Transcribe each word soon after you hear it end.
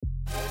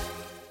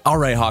All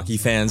right, hockey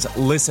fans,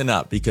 listen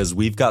up because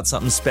we've got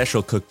something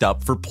special cooked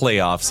up for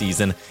playoff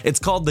season. It's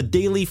called the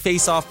Daily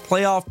Face-Off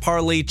Playoff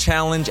Parlay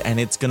Challenge, and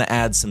it's going to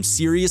add some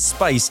serious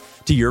spice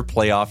to your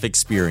playoff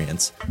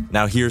experience.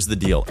 Now, here's the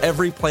deal.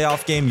 Every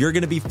playoff game, you're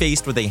going to be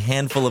faced with a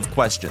handful of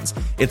questions.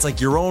 It's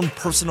like your own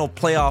personal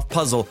playoff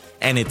puzzle,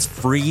 and it's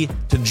free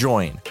to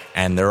join.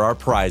 And there are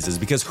prizes,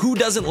 because who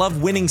doesn't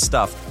love winning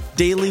stuff?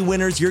 Daily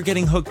winners, you're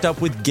getting hooked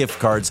up with gift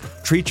cards.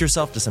 Treat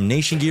yourself to some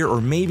Nation gear or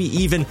maybe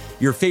even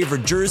your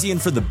favorite jersey.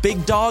 And for the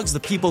big dogs, the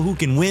people who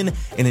can win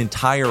an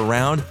entire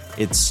round,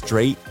 it's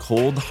straight,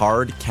 cold,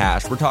 hard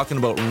cash. We're talking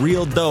about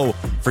real dough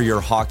for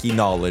your hockey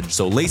knowledge.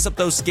 So lace up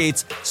those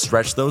skates,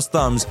 stretch those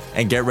thumbs,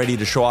 and get ready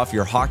to show off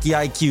your hockey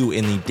IQ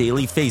in the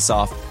Daily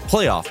Face-Off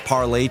Playoff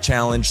Parlay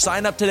Challenge.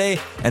 Sign up today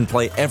and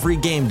play every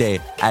game day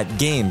at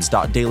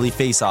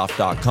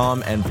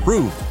games.dailyfaceoff.com and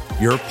prove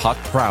your puck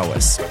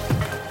prowess.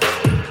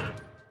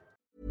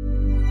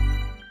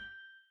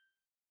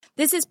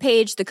 This is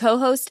Paige, the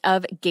co-host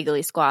of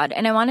Giggly Squad,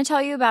 and I want to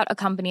tell you about a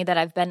company that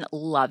I've been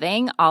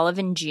loving,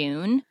 Olive &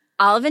 June.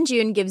 Olive &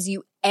 June gives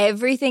you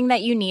everything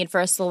that you need for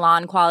a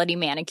salon-quality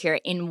manicure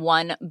in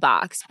one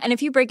box. And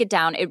if you break it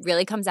down, it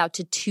really comes out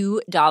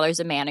to $2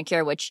 a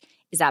manicure, which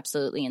is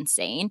absolutely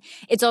insane.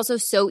 It's also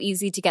so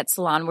easy to get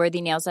salon-worthy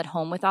nails at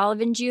home with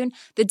Olive & June.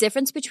 The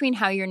difference between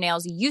how your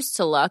nails used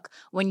to look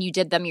when you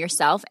did them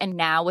yourself and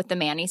now with the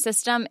Mani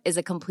system is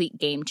a complete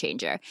game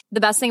changer.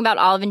 The best thing about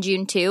Olive &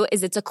 June, too,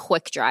 is it's a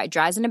quick dry.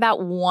 Dries in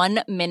about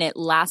 1 minute,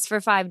 lasts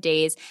for 5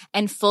 days,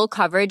 and full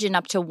coverage in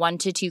up to 1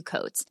 to 2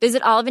 coats.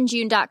 Visit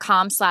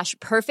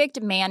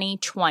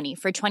oliveandjune.com/perfectmani20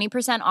 for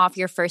 20% off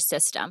your first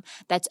system.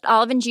 That's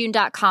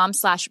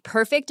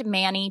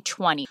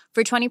oliveandjune.com/perfectmani20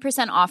 for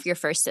 20% off your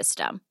first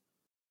system.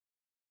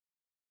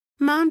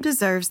 Mom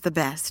deserves the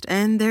best,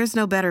 and there's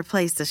no better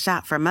place to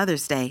shop for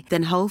Mother's Day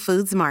than Whole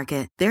Foods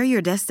Market. They're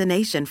your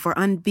destination for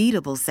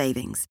unbeatable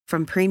savings,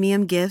 from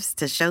premium gifts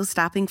to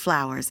show-stopping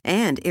flowers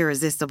and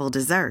irresistible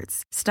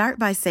desserts. Start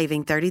by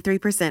saving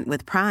 33%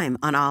 with Prime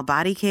on all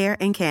body care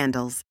and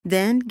candles.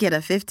 Then get a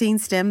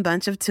 15-stem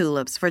bunch of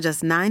tulips for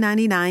just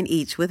 $9.99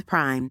 each with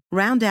Prime.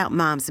 Round out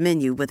Mom's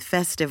menu with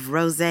festive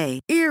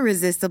rosé,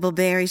 irresistible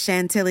berry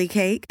chantilly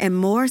cake, and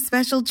more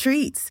special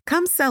treats.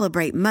 Come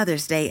celebrate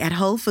Mother's Day at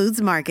Whole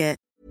Foods Market.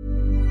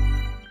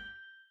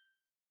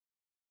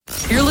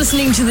 You're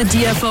listening to the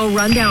DFO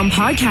Rundown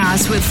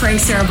podcast with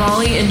Frank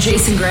Saravalli and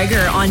Jason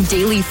Gregor on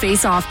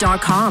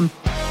dailyfaceoff.com.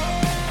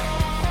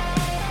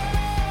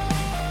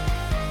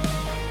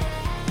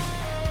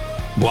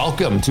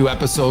 Welcome to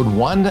episode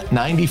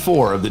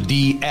 194 of the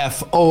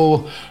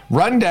DFO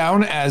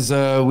Rundown as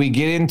we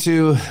get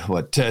into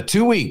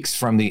 2 weeks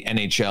from the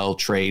NHL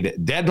trade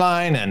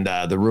deadline, and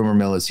the rumor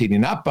mill is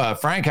heating up.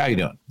 Frank, how you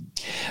doing?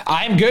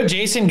 I'm good,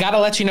 Jason. Got to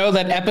let you know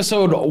that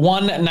episode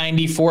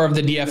 194 of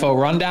the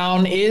DFO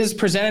Rundown is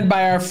presented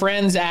by our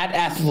friends at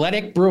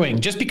Athletic Brewing.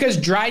 Just because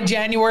dry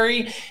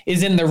January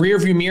is in the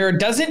rearview mirror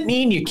doesn't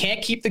mean you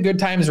can't keep the good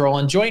times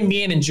rolling. Join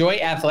me and enjoy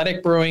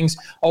Athletic Brewing's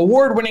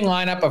award-winning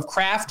lineup of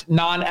craft,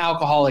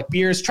 non-alcoholic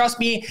beers. Trust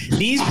me,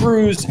 these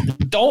brews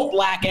don't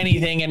lack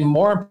anything, and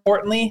more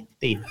importantly,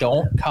 they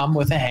don't come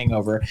with a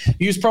hangover.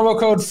 Use promo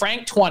code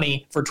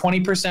FRANK20 for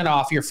 20%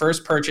 off your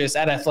first purchase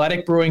at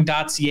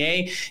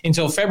athleticbrewing.ca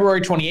until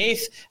February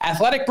 28th.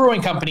 Athletic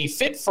Brewing Company,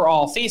 fit for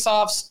all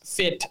face-offs,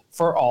 fit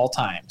for all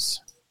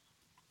times.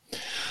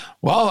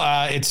 Well,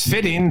 it's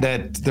fitting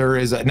that there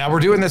is now we're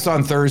doing this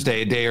on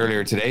Thursday, a day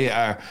earlier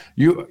today.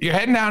 You're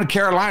heading down to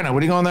Carolina.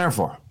 What are you going there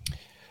for?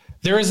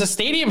 There is a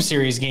Stadium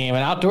Series game,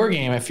 an outdoor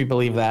game, if you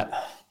believe that.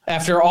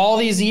 After all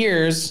these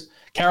years,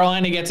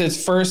 Carolina gets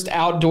its first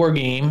outdoor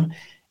game,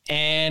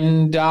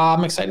 and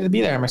I'm excited to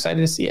be there. I'm excited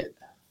to see it.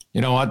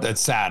 You know what?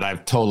 That's sad. They're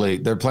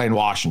playing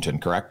Washington,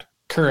 correct?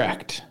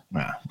 Correct.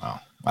 Yeah,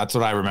 well, that's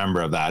what I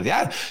remember of that.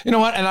 Yeah, you know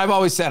what? And I've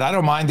always said I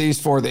don't mind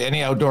these for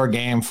any outdoor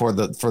game for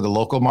the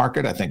local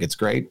market. I think it's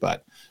great,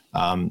 but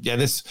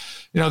there's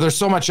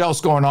so much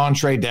else going on,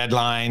 trade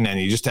deadline, and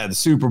you just had the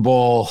Super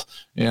Bowl.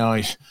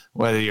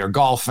 Whether you're a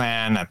golf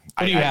fan, what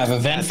do you have?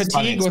 Event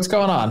fatigue? What's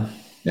going on?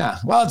 Yeah,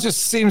 well, it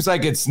just seems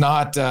like it's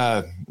not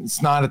at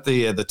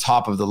the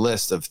top of the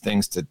list of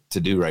things to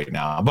do right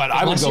now. But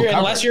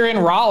unless you're in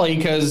Raleigh,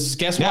 because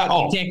guess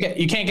what?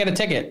 You can't get a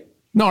ticket.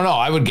 No,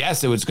 I would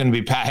guess it was going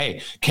to be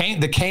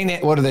Kane.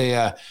 What are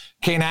they?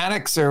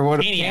 Caniacs or what?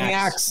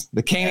 Caniacs.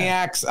 The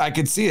Caniacs. Yeah. I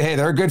could see. Hey,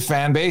 they're a good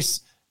fan base.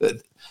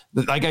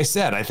 Like I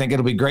said, I think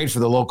it'll be great for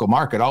the local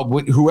market.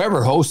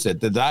 Whoever hosts it,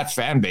 that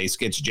fan base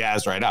gets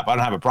jazzed right up. I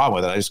don't have a problem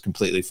with it. I just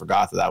completely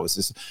forgot that was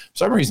just for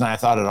some reason. I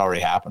thought it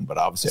already happened, but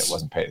obviously I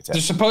wasn't paying attention.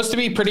 There's supposed to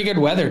be pretty good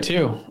weather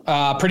too.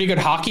 Pretty good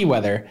hockey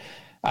weather.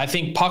 I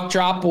think puck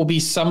drop will be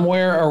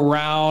somewhere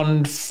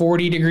around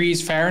 40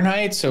 degrees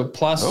Fahrenheit. So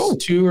plus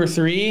 2 or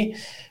 3,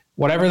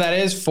 whatever that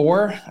is,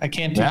 4. I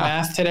can't do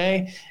math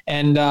today.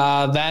 And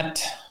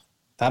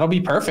that'll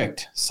be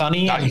perfect.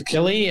 Sunny and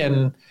chilly,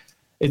 and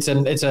it's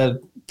a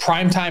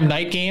primetime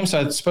night game,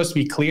 so it's supposed to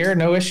be clear,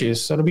 no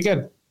issues. So it'll be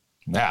good.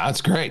 Yeah,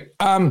 that's great.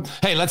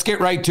 Hey, let's get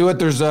right to it.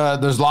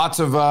 There's lots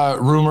of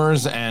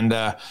rumors and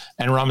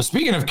rumors.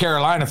 Speaking of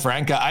Carolina,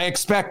 Frank, I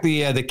expect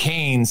the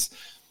Canes.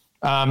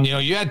 You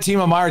had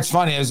Timo Meier. It's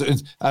funny. I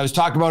was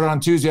talking about it on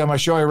Tuesday on my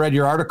show. I read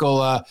your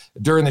article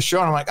during the show,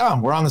 and I'm like, oh,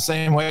 we're on the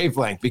same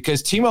wavelength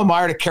because Timo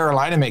Meier to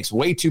Carolina makes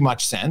way too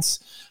much sense.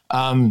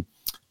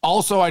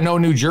 Also, I know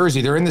New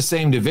Jersey. They're in the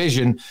same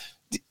division.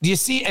 Do you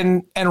see?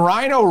 And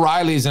Ryan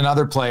O'Reilly is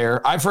another player.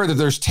 I've heard that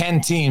there's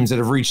 10 teams that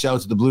have reached out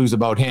to the Blues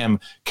about him.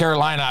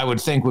 Carolina, I would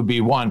think, would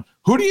be one.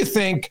 Who do you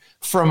think,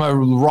 from a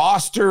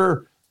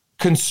roster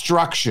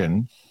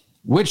construction,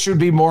 which would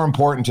be more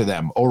important to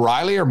them,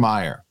 O'Reilly or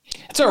Meier?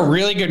 It's a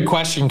really good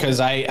question because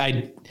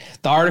the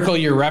article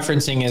you're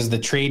referencing is the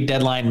trade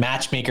deadline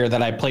matchmaker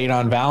that I played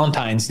on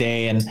Valentine's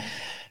Day. And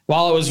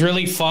while it was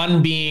really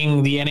fun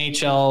being the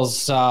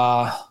NHL's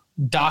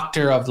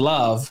doctor of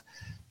love,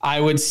 I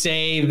would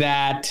say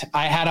that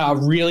I had a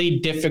really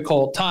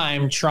difficult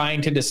time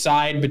trying to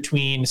decide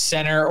between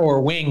center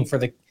or wing for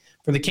the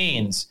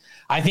Canes.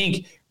 I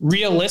think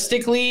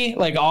realistically,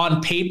 like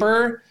on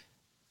paper,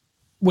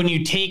 when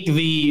you take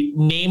the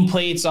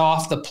nameplates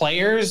off the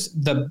players,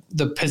 the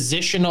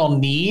positional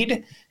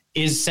need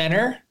is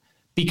center,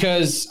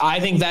 because I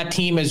think that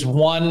team is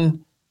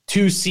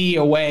 1-2C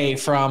away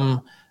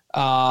from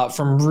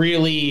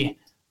really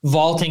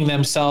vaulting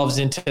themselves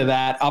into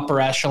that upper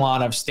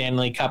echelon of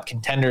Stanley Cup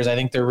contenders. I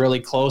think they're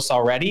really close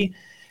already.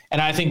 And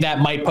I think that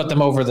might put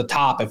them over the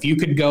top. If you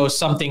could go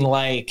something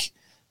like,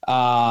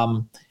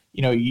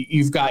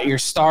 you've got your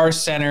star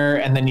center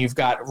and then you've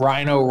got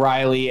Ryan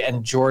O'Reilly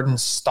and Jordan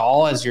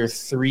Staal as your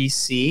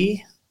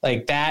 3C,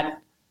 like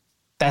that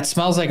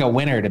smells like a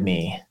winner to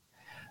me.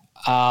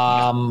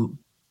 However,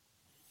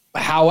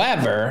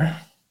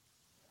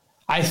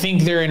 I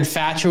think they're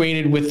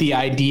infatuated with the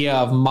idea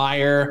of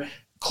Meier.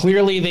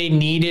 Clearly, they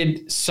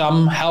needed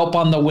some help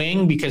on the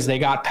wing because they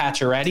got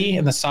Pacioretty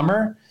in the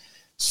summer.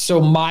 So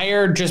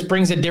Meier just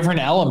brings a different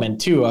element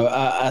too,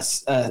 a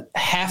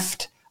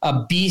heft,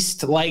 a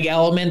beast-like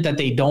element that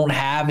they don't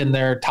have in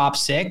their top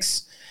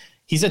six.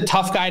 He's a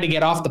tough guy to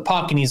get off the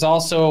puck, and he's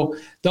also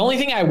the only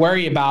thing I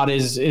worry about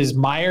is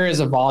Meier is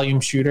a volume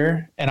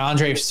shooter, and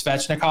Andrei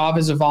Svechnikov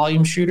is a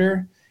volume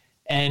shooter,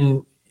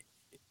 and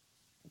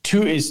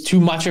too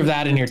much of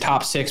that in your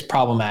top six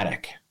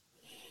problematic.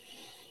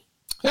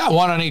 Yeah,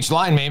 one on each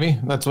line, maybe.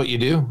 That's what you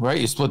do, right?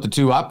 You split the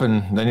two up,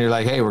 and then you're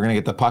like, hey, we're going to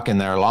get the puck in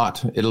there a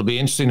lot. It'll be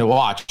interesting to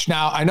watch.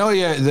 Now, I know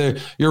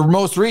your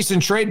most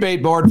recent trade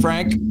bait board,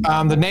 Frank,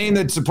 the name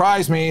that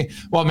surprised me,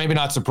 well, maybe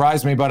not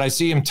surprised me, but I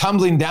see him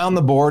tumbling down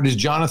the board is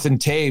Jonathan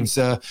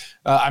Toews.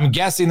 I'm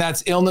guessing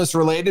that's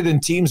illness-related,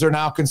 and teams are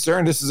now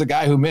concerned. This is a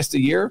guy who missed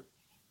a year?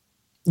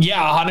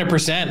 Yeah,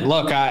 100%.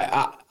 Look,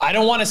 I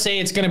don't want to say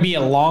it's going to be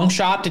a long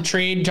shot to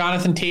trade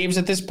Jonathan Toews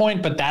at this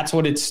point, but that's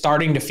what it's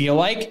starting to feel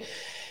like.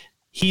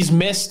 He's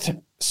missed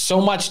so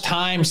much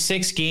time,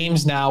 6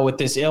 games now with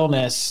this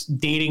illness,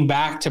 dating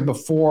back to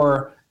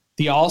before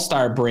the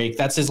All-Star break.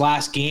 That's his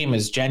last game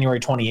is January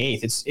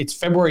 28th. It's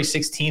February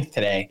 16th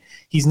today.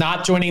 He's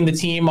not joining the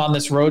team on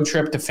this road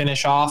trip to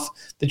finish off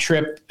the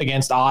trip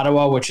against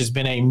Ottawa, which has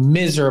been a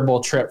miserable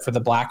trip for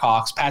the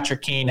Blackhawks.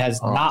 Patrick Kane has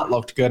not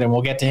looked good, and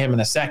we'll get to him in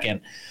a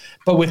second.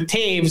 But with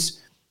Toews,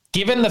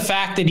 given the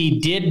fact that he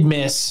did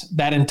miss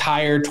that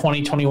entire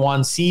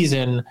 2021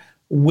 season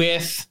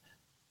with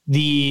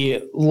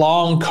the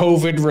long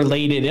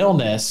COVID-related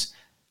illness,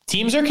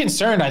 teams are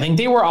concerned. I think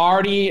they were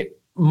already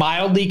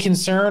mildly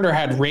concerned or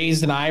had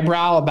raised an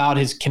eyebrow about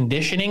his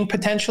conditioning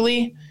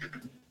potentially.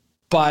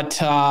 But,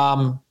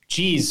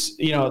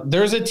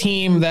 there's a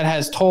team that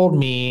has told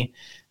me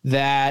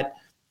that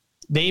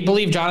they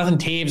believe Jonathan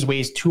Toews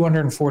weighs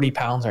 240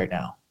 pounds right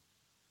now.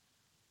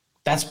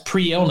 That's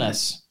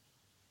pre-illness.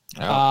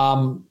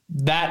 Oh.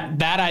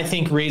 That I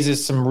think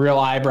raises some real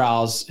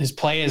eyebrows. His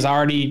play has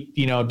already,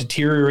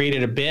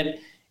 deteriorated a bit.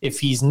 If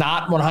he's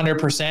not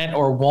 100%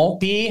 or won't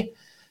be,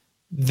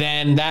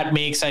 then that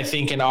makes, I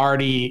think, an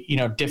already,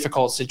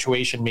 difficult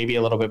situation maybe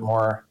a little bit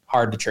more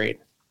hard to trade.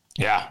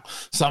 Yeah,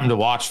 something to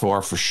watch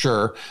for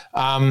sure.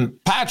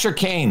 Patrick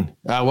Kane,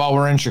 while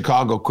we're in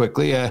Chicago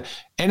quickly,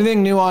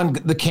 anything new on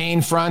the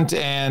Kane front?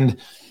 And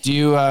do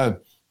you,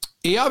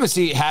 he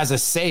obviously has a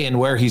say in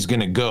where he's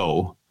going to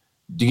go.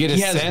 Do you get a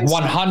sense? He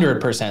has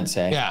 100%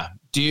 say. Yeah.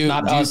 Do you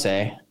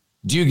say?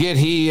 Do you get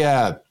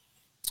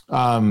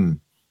I'll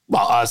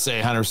say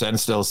 100%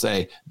 still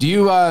say. Do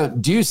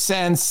you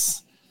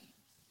sense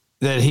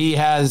that he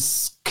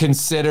has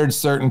considered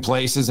certain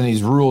places and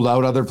he's ruled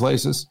out other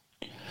places?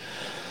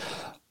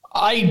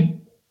 I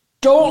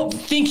don't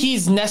think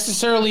he's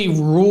necessarily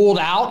ruled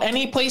out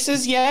any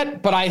places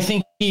yet, but I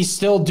think he's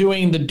still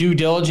doing the due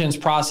diligence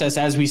process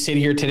as we sit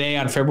here today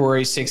on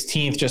February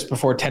 16th, just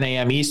before 10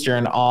 a.m.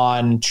 Eastern,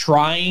 on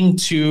trying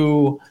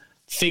to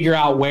figure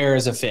out where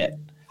is a fit.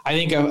 I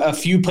think a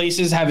few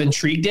places have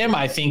intrigued him.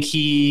 I think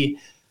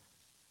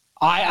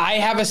I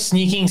have a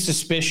sneaking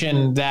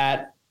suspicion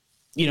that,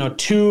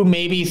 2,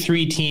 maybe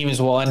 3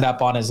 teams will end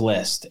up on his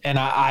list. And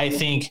I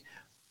think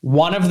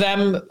one of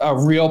them, a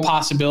real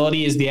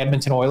possibility, is the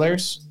Edmonton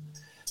Oilers.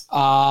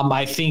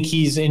 I think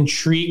he's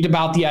intrigued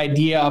about the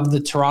idea of the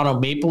Toronto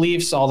Maple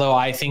Leafs, although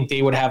I think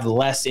they would have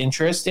less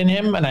interest in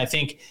him. And I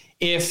think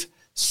if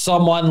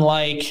someone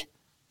like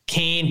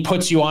Kane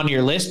puts you on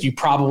your list, you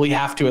probably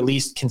have to at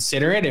least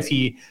consider it if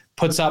he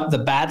puts up the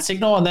bat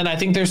signal. And then I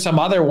think there's some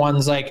other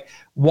ones, like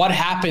what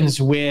happens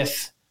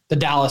with the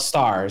Dallas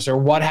Stars, or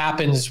what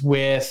happens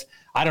with,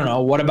 I don't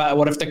know, what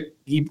if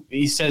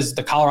he says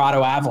the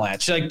Colorado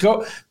Avalanche? Like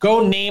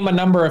go name a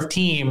number of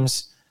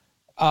teams.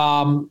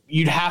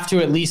 You'd have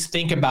to at least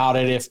think about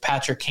it if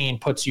Patrick Kane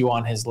puts you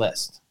on his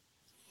list.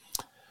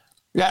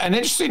 Yeah, an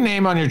interesting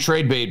name on your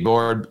trade bait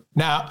board.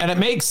 Now, and it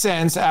makes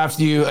sense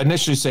after you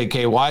initially say,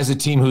 okay, why is a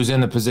team who's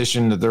in the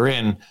position that they're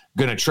in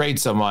going to trade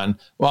someone?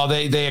 Well,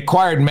 they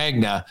acquired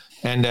Magna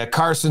and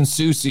Carson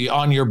Soucy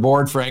on your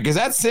board, Frank. Is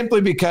that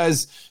simply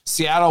because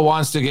Seattle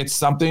wants to get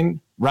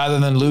something rather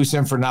than lose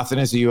him for nothing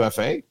as a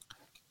UFA?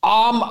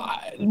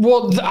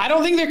 Well, I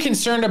don't think they're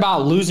concerned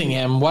about losing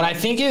him. What I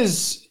think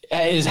is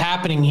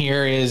happening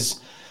here is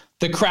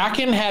the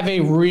Kraken have a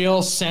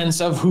real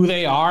sense of who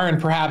they are and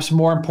perhaps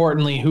more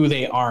importantly, who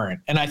they aren't.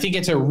 And I think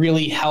it's a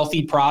really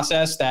healthy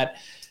process that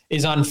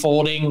is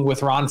unfolding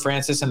with Ron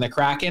Francis and the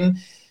Kraken.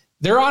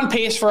 They're on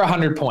pace for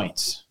 100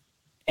 points.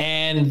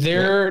 And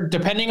they're,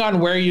 depending on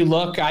where you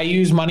look, I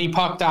use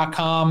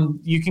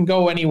moneypuck.com. You can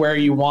go anywhere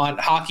you want.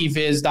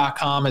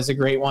 Hockeyviz.com is a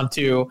great one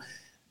too.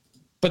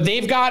 But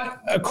they've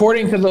got,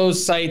 according to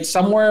those sites,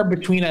 somewhere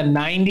between a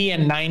 90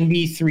 and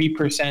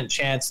 93%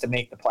 chance to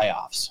make the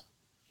playoffs.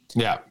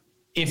 Yeah.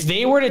 If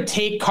they were to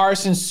take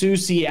Carson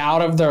Soucy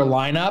out of their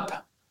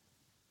lineup,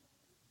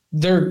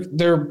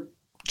 their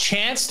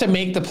chance to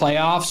make the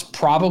playoffs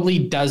probably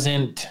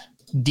doesn't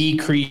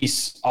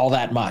decrease all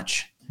that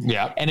much.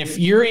 Yeah. And if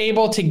you're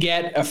able to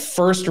get a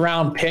first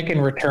round pick in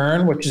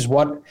return, which is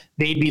what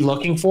they'd be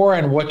looking for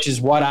and which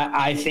is what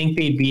I think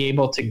they'd be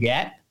able to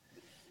get,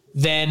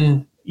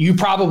 then you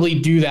probably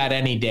do that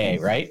any day,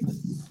 right?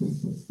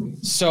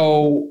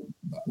 So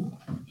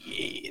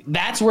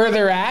that's where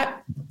they're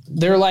at.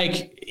 They're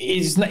like,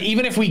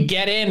 even if we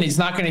get in, it's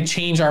not going to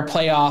change our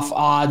playoff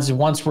odds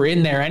once we're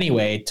in there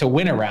anyway to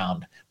win a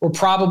round.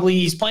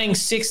 He's playing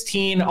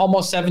 16,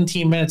 almost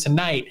 17 minutes a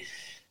night,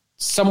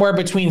 somewhere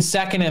between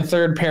second and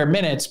third pair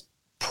minutes.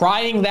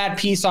 Prying that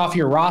piece off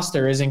your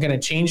roster isn't going to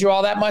change you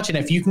all that much. And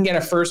if you can get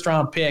a first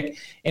round pick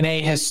in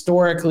a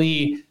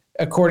historically,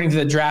 according to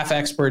the draft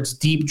experts,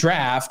 deep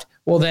draft,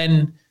 well,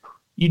 then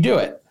you do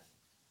it.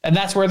 And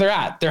that's where they're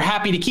at. They're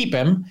happy to keep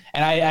him.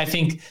 And I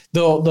think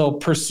they'll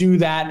pursue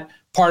that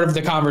part of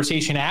the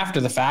conversation after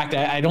the fact.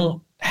 I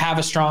don't have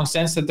a strong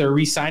sense that they're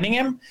re-signing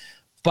him,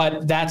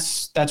 but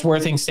that's where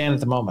things stand at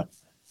the moment.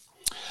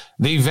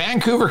 The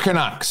Vancouver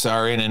Canucks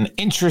are in an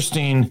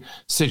interesting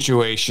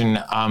situation.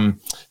 Can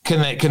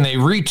they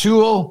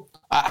retool?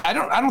 I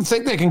don't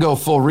think they can go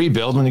full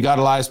rebuild when you got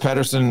Elias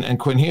Pettersson and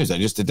Quinn Hughes. I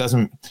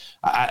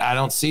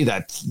don't see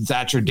that.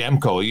 Thatcher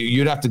Demko.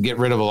 You'd have to get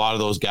rid of a lot of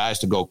those guys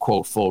to go,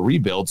 quote, full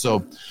rebuild.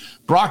 So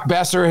Brock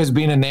Besser has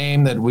been a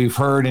name that we've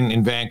heard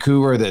in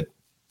Vancouver that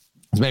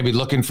is maybe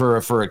looking for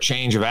a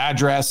change of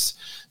address.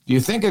 Do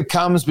you think it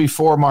comes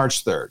before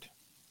March 3rd?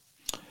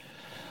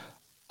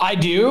 I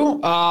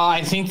do.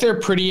 I think they're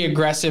pretty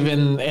aggressive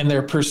in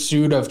their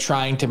pursuit of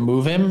trying to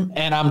move him.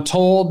 And I'm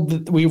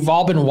told, we've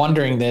all been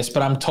wondering this,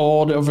 but I'm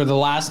told over the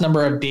last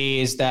number of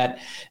days that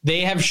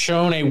they have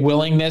shown a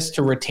willingness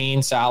to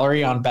retain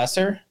salary on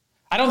Besser.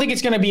 I don't think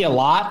it's going to be a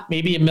lot,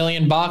 maybe $1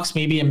 million,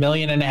 maybe $1.5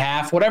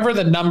 million, whatever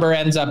the number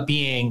ends up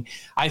being.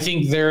 I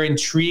think they're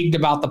intrigued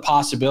about the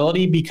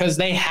possibility because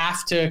they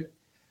have to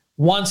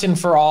once and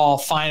for all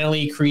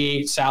finally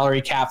create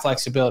salary cap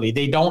flexibility.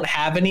 They don't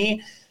have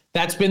any.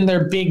 That's been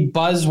their big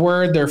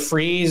buzzword, their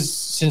phrase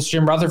since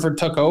Jim Rutherford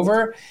took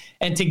over.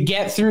 And to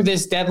get through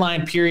this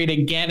deadline period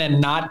again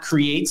and not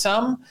create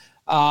some,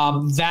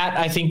 that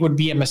I think would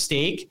be a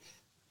mistake.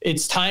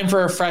 It's time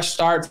for a fresh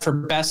start for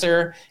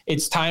Besser.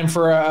 It's time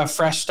for a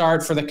fresh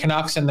start for the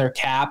Canucks and their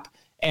cap.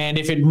 And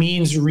if it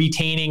means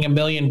retaining $1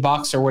 million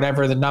or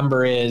whatever the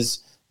number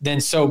is, then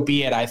so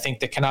be it. I think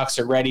the Canucks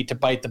are ready to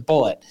bite the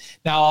bullet.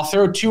 Now, I'll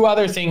throw two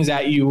other things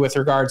at you with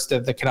regards to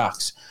the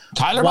Canucks.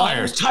 Tyler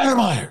Myers.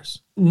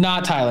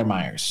 Not Tyler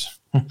Myers.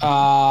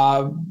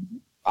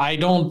 I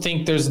don't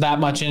think there's that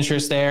much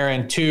interest there.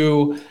 And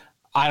two,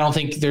 I don't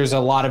think there's a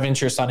lot of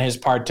interest on his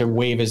part to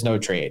waive his no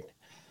trade.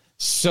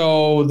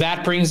 So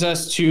that brings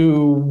us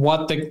to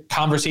what the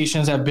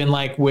conversations have been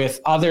like with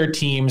other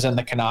teams and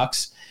the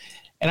Canucks.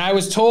 And I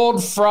was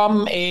told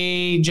from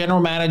a general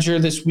manager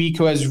this week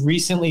who has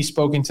recently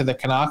spoken to the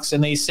Canucks,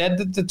 and they said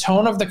that the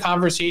tone of the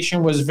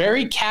conversation was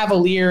very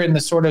cavalier in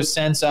the sort of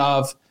sense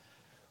of,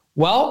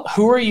 well,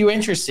 who are you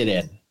interested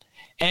in?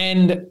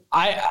 And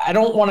I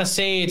don't want to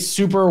say it's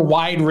super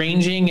wide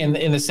ranging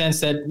in the sense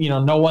that,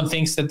 no one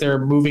thinks that they're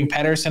moving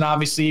Pettersson,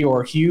 obviously,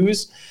 or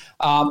Hughes.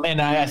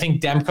 And I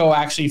think Demko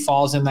actually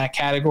falls in that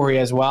category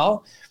as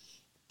well.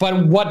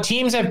 But what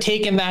teams have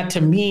taken that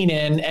to mean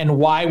and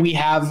why we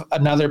have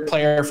another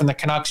player from the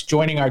Canucks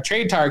joining our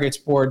trade targets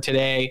board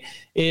today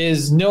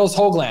is Nils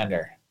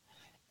Höglander.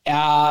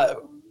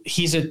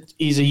 he's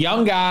a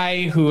young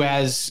guy who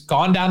has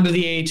gone down to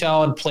the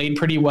AHL and played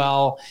pretty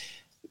well.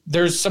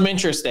 There's some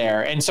interest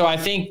there. And so I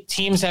think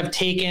teams have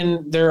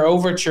taken their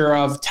overture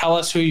of tell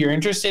us who you're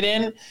interested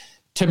in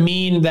to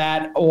mean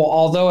that,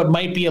 although it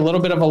might be a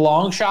little bit of a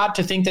long shot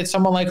to think that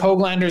someone like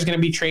Höglander is going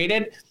to be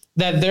traded,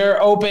 that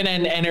they're open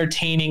and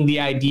entertaining the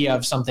idea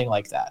of something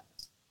like that.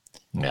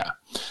 Yeah.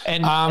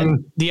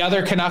 And the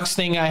other Canucks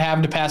thing I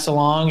have to pass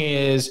along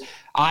is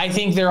I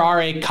think there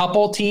are a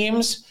couple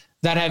teams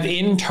that have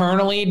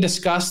internally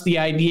discussed the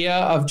idea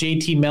of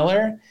JT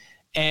Miller,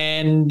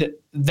 and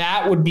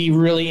that would be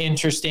really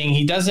interesting.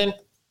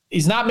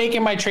 He's not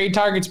making my trade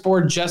targets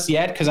board just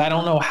yet because I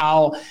don't know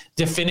how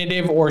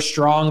definitive or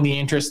strong the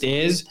interest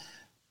is.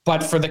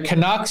 But for the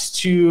Canucks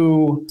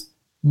to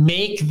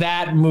make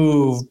that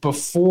move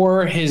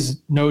before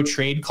his no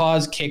trade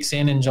clause kicks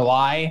in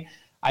July,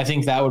 I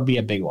think that would be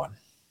a big one.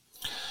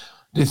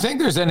 Do you think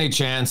there's any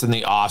chance in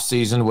the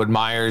offseason would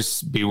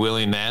Myers be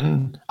willing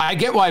then? I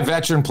get why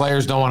veteran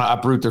players don't want to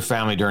uproot their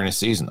family during a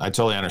season. I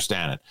totally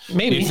understand it.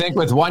 Maybe. Do you think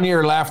with 1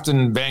 year left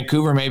in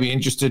Vancouver may be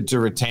interested to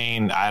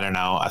retain, I don't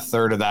know, a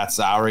third of that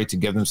salary to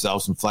give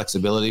themselves some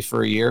flexibility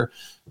for a year?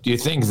 Do you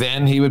think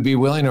then he would be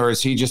willing, or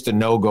is he just a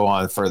no-go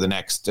on for the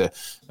next,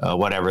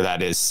 whatever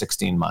that is,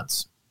 16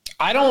 months?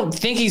 I don't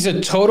think he's a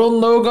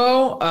total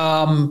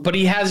no-go, but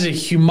he has a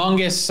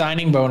humongous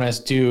signing bonus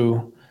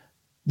due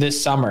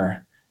this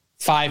summer.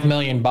 $5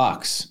 million.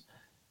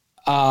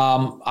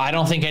 I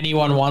don't think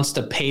anyone wants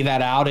to pay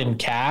that out in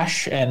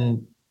cash,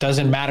 and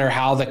doesn't matter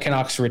how the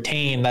Canucks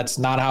retain. That's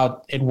not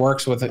how it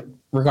works with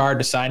regard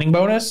to signing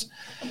bonus.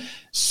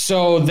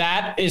 So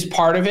that is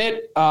part of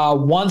it.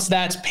 Once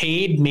that's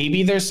paid,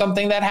 maybe there's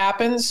something that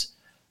happens.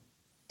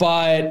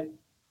 But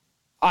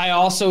I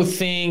also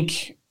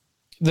think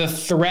the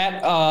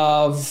threat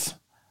of,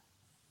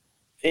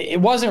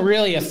 it wasn't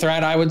really a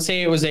threat. I would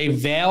say it was a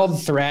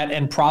veiled threat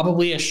and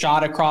probably a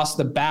shot across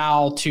the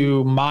bow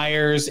to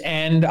Myers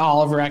and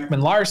Oliver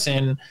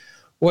Ekman-Larsson,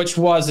 which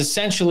was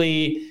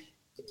essentially,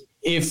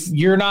 if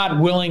you're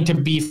not willing to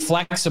be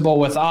flexible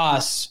with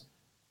us,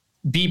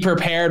 be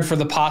prepared for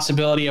the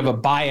possibility of a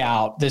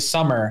buyout this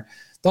summer.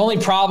 The only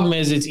problem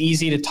is it's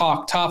easy to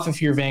talk tough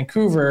if you're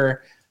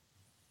Vancouver,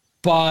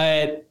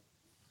 but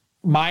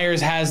Myers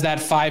has that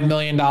 $5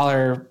 million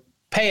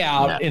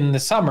payout in the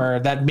summer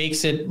that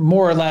makes it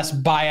more or less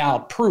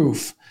buyout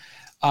proof.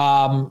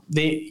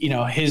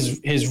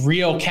 His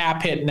real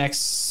cap hit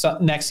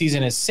next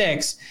season is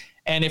 6,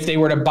 and if they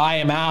were to buy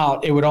him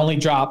out, it would only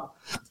drop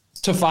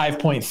to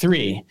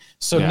 5.3.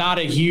 So not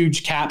a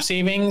huge cap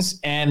savings,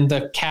 and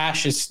the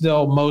cash is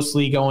still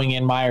mostly going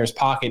in Myers'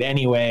 pocket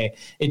anyway.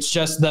 It's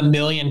just the $1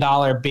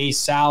 million base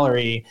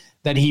salary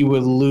that he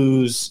would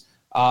lose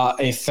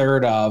a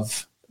third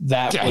of.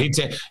 He'd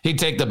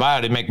take the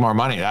buyout and make more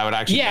money. That would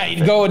actually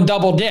he'd go and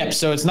double dip.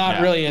 So it's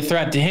not really a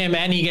threat to him,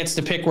 and he gets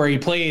to pick where he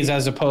plays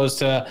as opposed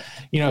to,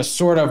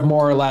 sort of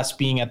more or less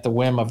being at the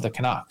whim of the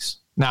Canucks.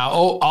 Now,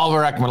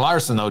 Oliver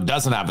Ekman-Larsson, though,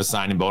 doesn't have a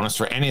signing bonus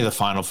for any of the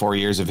final 4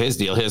 years of his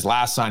deal. His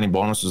last signing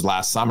bonus was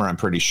last summer, I'm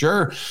pretty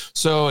sure.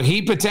 So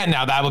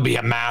now that would be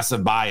a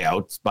massive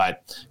buyout.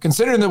 But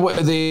considering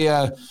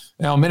the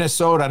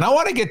Minnesota, and I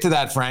want to get to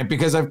that, Frank,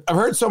 because I've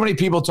heard so many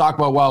people talk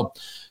about, well,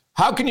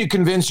 how can you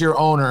convince your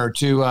owner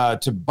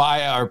to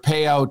buy or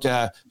pay out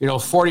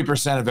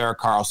 40% of Erik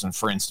Karlsson,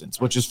 for instance,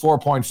 which is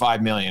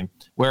 $4.5 million,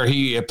 where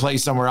he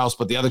plays somewhere else,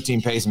 but the other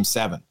team pays him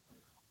 $7 million?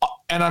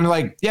 And I'm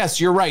like, yes,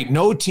 you're right.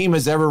 No team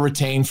has ever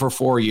retained for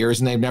 4 years,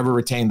 and they've never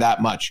retained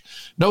that much.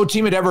 No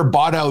team had ever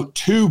bought out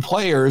 2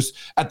 players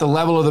at the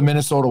level of the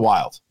Minnesota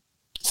Wild.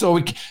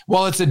 So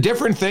while it's a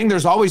different thing,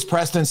 there's always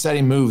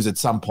precedent-setting moves at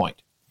some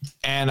point.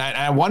 And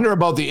I wonder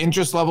about the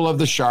interest level of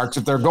the Sharks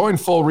if they're going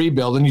full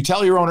rebuild, and you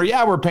tell your owner,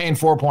 yeah, we're paying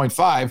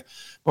 4.5,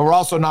 but we're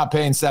also not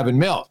paying $7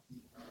 million.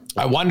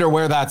 I wonder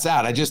where that's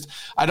at.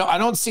 I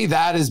don't see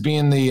that as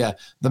being the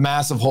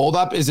massive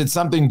holdup. Is it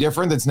something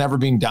different that's never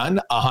been done?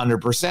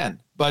 100%.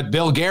 But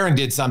Bill Guerin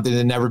did something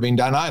that never been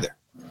done either.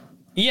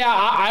 Yeah,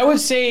 I would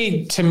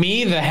say, to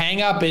me, the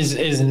hang up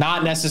is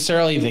not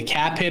necessarily the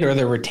cap hit or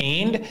the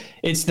retained.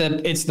 It's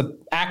the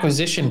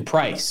acquisition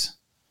price.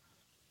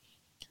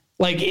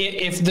 Like,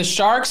 if the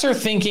Sharks are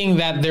thinking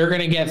that they're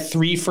going to get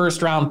 3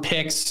 first-round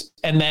picks,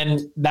 and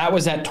then that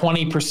was at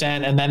 20%,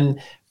 and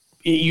then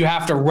you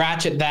have to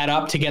ratchet that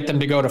up to get them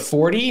to go to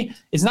 40,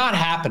 it's not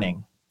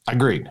happening.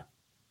 Agreed.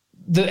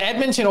 The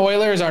Edmonton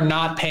Oilers are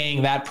not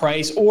paying that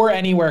price or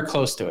anywhere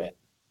close to it.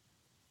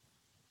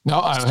 No,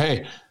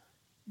 hey.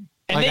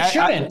 And they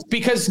shouldn't,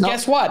 because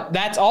guess what?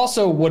 That's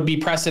also would be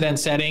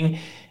precedent-setting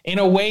in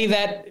a way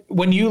that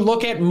when you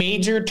look at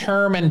major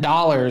term and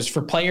dollars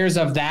for players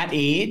of that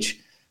age,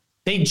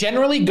 they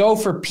generally go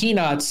for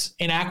peanuts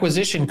in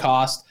acquisition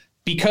cost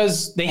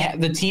because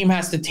the team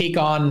has to take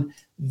on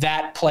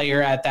that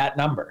player at that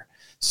number.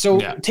 So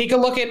take a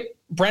look at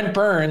Brent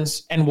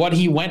Burns and what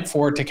he went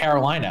for to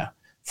Carolina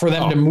for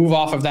them to move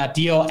off of that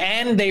deal,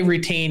 and they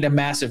retained a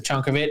massive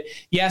chunk of it.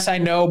 Yes, I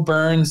know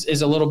Burns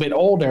is a little bit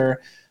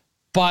older,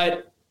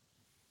 but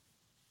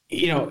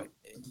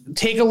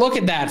take a look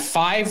at that.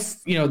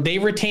 They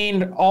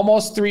retained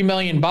almost $3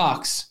 million,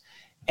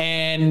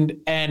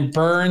 and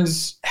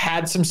Burns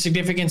had some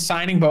significant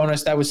signing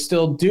bonus that was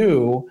still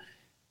due.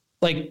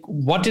 Like,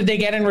 what did they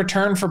get in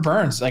return for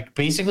Burns? Like,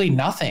 basically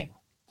nothing.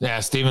 Yeah,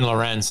 Steven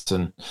Lorentz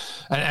and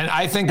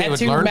I think they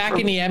would learn learn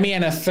Makiniemi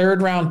and a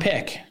third-round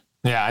pick.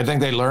 Yeah, I think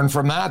they learned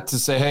from that to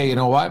say, hey, you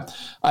know what?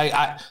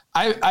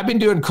 I've been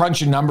doing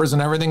crunching numbers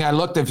and everything. I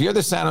looked, if you're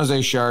the San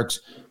Jose Sharks,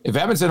 if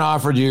Edmonton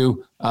offered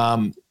you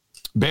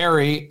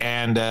Barry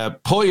and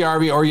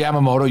Puljujarvi or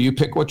Yamamoto, you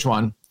pick which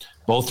one.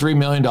 Both $3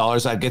 million.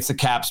 That gets the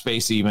cap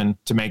space even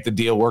to make the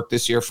deal work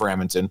this year for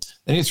Edmonton.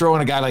 Then you throw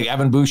in a guy like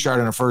Evan Bouchard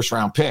and a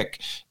first-round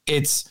pick.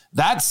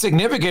 That's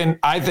significant,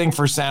 I think,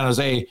 for San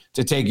Jose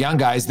to take young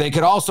guys. They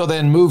could also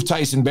then move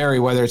Tyson Barrie,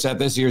 whether it's at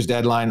this year's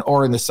deadline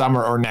or in the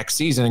summer or next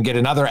season, and get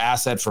another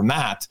asset from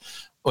that.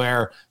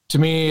 Where, to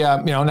me,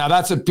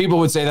 now people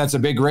would say that's a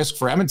big risk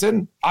for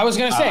Edmonton. I was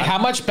going to say, how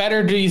much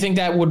better do you think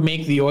that would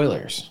make the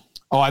Oilers?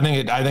 I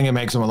think it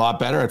makes them a lot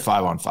better at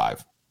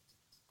 5-on-5.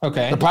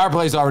 Okay. The power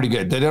play is already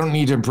good. They don't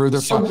need to improve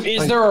their. So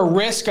is there a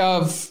risk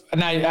of,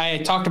 and I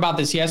talked about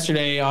this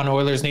yesterday on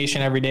Oilers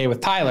Nation Every Day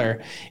with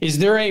Tyler, is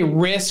there a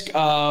risk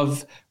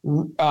of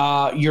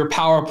your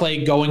power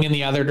play going in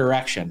the other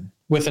direction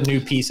with a new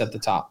piece at the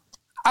top?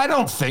 I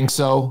don't think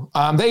so.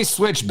 They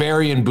switch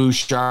Barrie and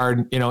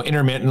Bouchard,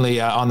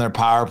 intermittently on their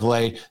power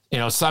play.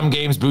 Some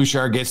games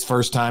Bouchard gets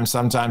first time.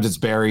 Sometimes it's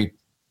Barrie.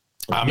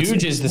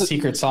 Nuge is the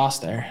secret sauce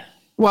there.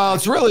 Well,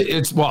 it's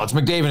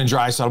McDavid and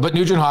Draisaitl, but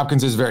Nugent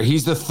Hopkins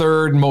he's the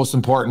third most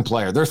important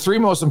player. Their three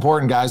most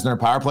important guys in their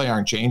power play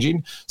aren't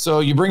changing.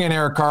 So you bring in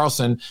Erik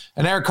Karlsson,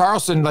 and Erik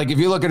Karlsson, like if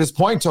you look at his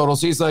point totals,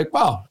 he's like,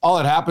 well, all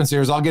that happens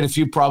here is I'll get a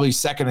few probably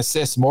second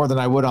assists more than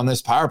I would on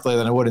this power play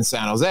than I would in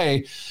San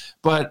Jose.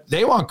 But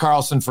they want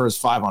Karlsson for his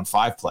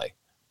 5-on-5 play.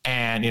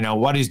 And,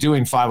 what he's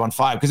doing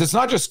 5-on-5, because it's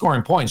not just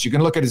scoring points. You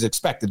can look at his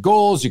expected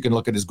goals. You can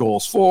look at his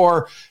goals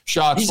for,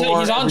 shots for.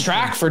 He's on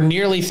track for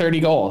nearly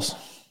 30 goals.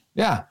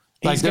 Yeah.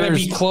 He's going to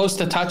be close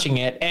to touching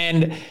it,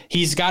 and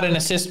he's got an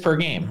assist per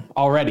game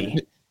already.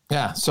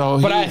 Yeah.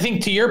 But I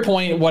think, to your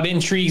point, what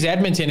intrigues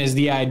Edmonton is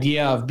the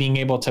idea of being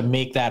able to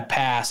make that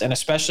pass, and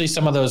especially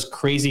some of those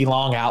crazy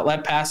long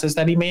outlet passes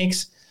that he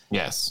makes.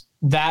 Yes.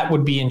 That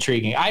would be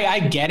intriguing. I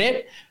get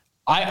it.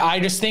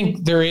 I just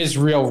think there is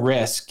real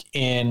risk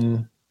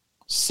in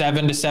 $7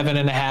 to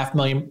 $7.5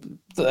 million.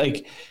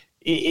 Like,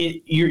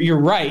 you're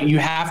right. You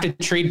have to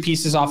trade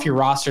pieces off your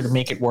roster to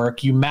make it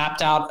work. You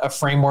mapped out a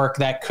framework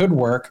that could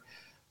work.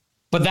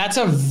 But that's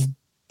a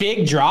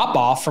big drop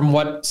off from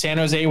what San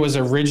Jose was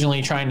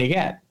originally trying to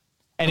get.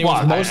 And it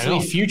was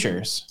mostly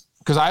futures.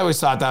 Because I always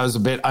thought that was a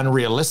bit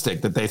unrealistic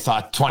that they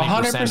thought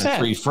 20% of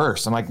 3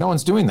 first. I'm like, no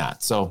one's doing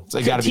that. So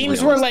they got to be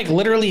teams were like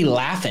literally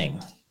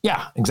laughing.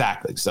 Yeah,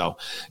 exactly. So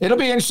it'll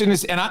be interesting to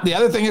see. And the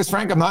other thing is,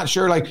 Frank, I'm not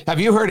sure, have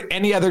you heard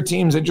any other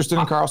teams interested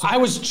in Karlsson? I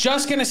was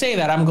just going to say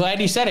that. I'm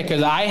glad you said it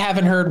because I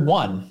haven't heard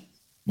one.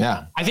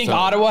 Yeah. I think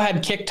Ottawa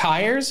had kicked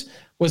tires,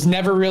 was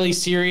never really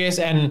serious,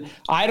 and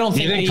I don't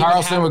think. You think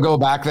Karlsson would go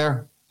back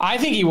there? I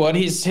think he would.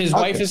 His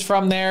wife is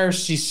from there.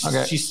 They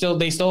still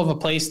have a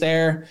place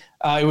there.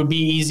 It would be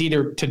easy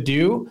to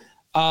do.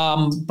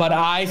 But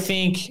I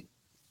think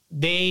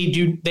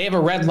they have a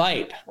red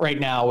light right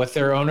now with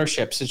their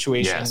ownership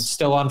situation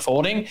still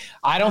unfolding.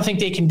 I don't think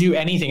they can do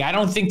anything. I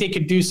don't think they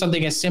could do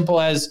something as simple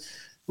as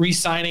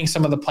re-signing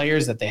some of the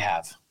players that they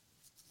have.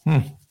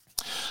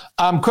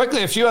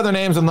 Quickly, a few other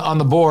names on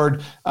the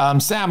board.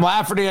 Sam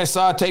Lafferty, I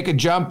saw take a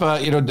jump.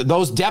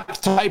 Those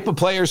depth type of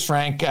players,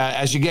 Frank,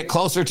 as you get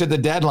closer to the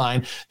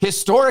deadline,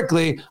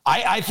 historically,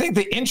 I think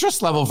the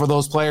interest level for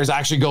those players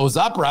actually goes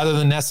up rather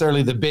than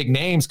necessarily the big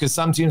names, because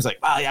some teams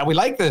we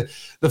like the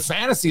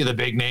fantasy of the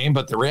big name,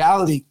 but the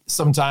reality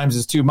sometimes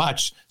is too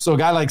much. So a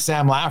guy like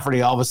Sam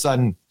Lafferty, all of a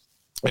sudden,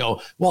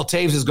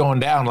 Toews is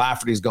going down,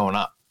 Lafferty's going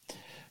up.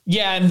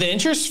 Yeah, and the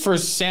interest for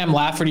Sam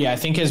Lafferty, I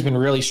think, has been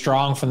really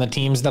strong from the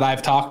teams that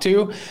I've talked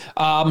to.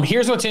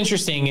 Here's what's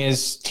interesting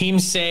is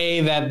teams say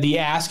that the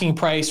asking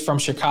price from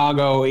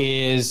Chicago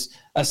is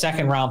a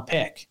second-round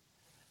pick.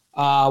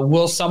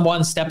 Will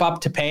someone step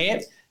up to pay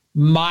it?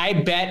 My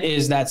bet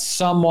is that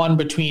someone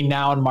between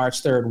now and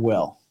March 3rd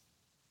will.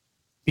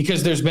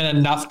 Because there's been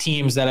enough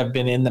teams that have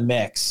been in the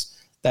mix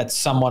that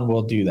someone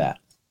will do that.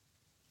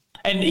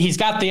 And he's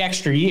got the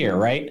extra year,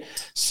 right?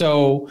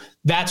 So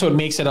that's what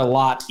makes it a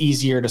lot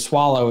easier to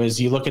swallow is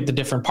you look at the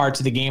different parts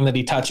of the game that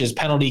he touches,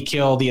 penalty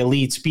kill, the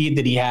elite speed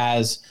that he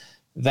has,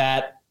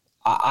 that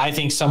I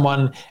think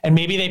someone, and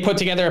maybe they put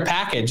together a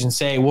package and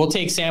say, we'll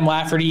take Sam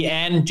Lafferty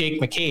and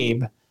Jake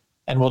McCabe,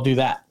 and we'll do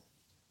that.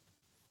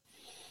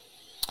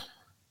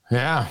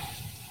 Yeah.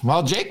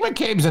 Well, Jake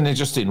McCabe's an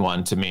interesting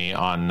one to me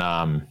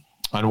on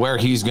where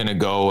he's going to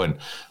go. And,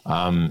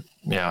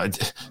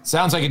 it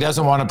sounds like he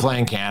doesn't want to play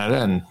in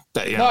Canada, and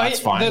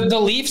that's fine. The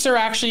Leafs are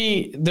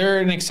they're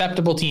an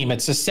acceptable team.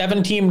 It's a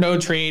 7-team no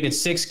trade.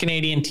 It's 6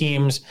 Canadian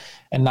teams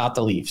and not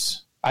the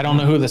Leafs. I don't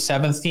know who the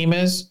 7th team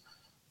is.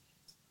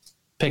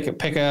 Pick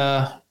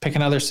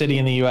another city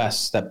in the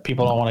U.S. that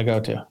people don't want to go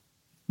to.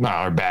 No,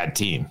 or a bad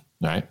team,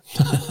 right?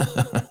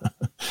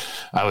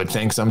 I would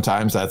think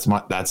sometimes that's a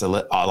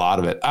lot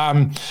of it.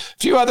 A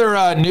few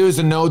other news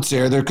and notes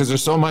here because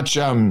there's so much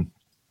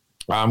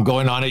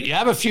going on it. You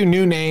have a few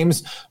new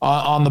names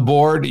on the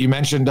board. You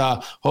mentioned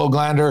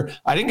Höglander.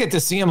 I didn't get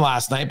to see him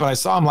last night, but I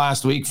saw him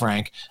last week,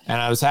 Frank,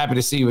 and I was happy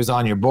to see he was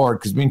on your board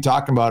because we've been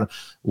talking about him.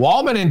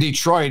 Wallman in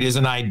Detroit is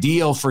an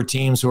ideal for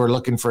teams who are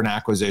looking for an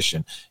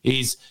acquisition.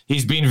 He's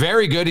been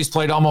very good. He's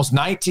played almost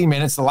 19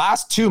 minutes. The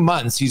last 2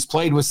 months, he's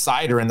played with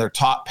Sider in their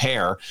top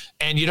pair,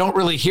 and you don't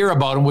really hear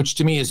about him, which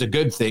to me is a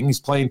good thing. He's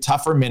playing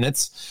tougher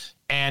minutes.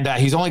 And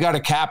he's only got a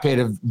cap hit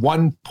of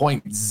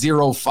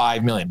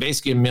 $1.05 million,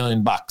 basically $1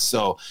 million.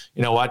 So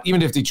you know what?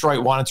 Even if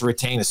Detroit wanted to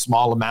retain a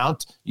small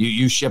amount,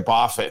 you ship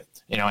off it.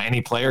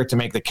 Any player to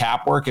make the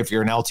cap work. If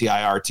you're an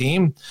LTIR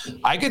team,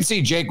 I could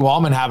see Jake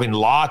Wallman having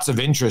lots of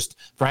interest.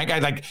 Frank,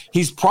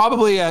 he's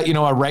probably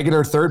a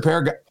regular third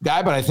pair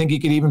guy, but I think he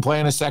could even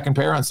play in a second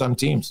pair on some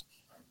teams.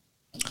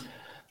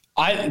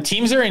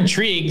 Teams are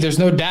intrigued. There's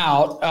no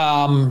doubt.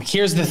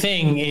 Here's the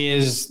thing: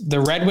 is the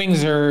Red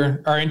Wings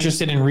are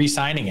interested in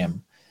re-signing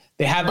him.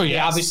 They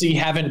obviously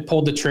haven't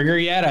pulled the trigger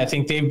yet. I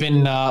think they've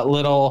been a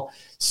little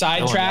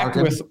sidetracked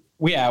with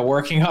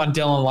working on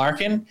Dylan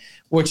Larkin,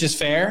 which is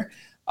fair.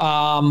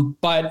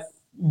 But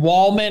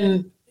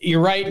Wallman,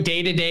 you're right.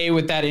 Day to day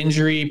with that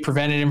injury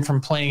prevented him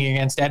from playing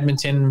against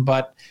Edmonton,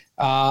 but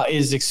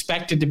is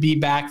expected to be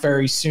back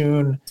very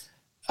soon.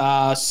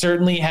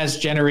 Certainly has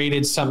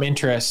generated some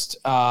interest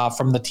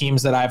from the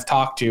teams that I've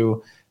talked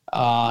to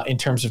in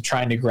terms of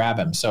trying to grab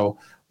him. So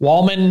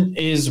Wallman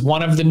is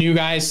one of the new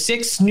guys,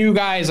 6 new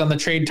guys on the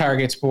trade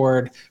targets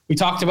board. We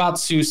talked about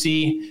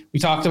Soucy. We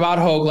talked about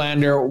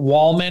Höglander,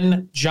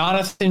 Wallman,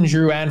 Jonathan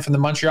Drouin from the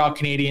Montreal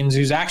Canadiens,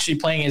 who's actually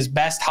playing his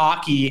best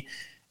hockey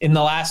in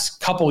the last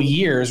couple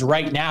years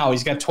right now.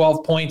 He's got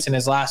 12 points in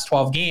his last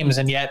 12 games,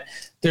 and yet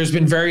there's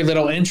been very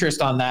little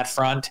interest on that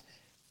front.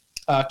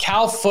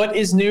 Cal Foote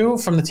is new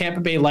from the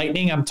Tampa Bay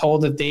Lightning. I'm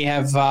told that they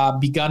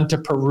have begun to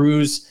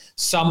peruse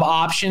some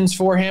options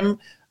for him,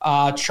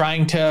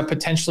 trying to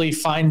potentially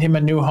find him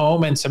a new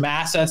home and some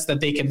assets that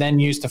they could then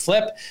use to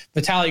flip.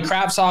 Vitaly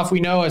Kravtsov, we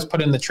know, has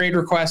put in the trade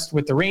request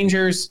with the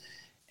Rangers,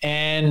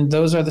 and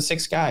those are the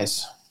 6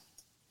 guys.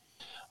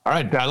 All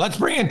right, let's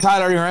bring in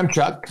Tyler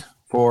Yaremchuk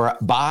for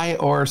buy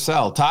or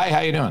sell. Ty,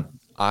 how you doing?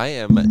 I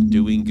am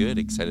doing good.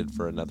 Excited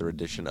for another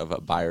edition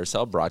of Buy or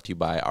Sell, brought to you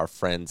by our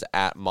friends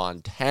at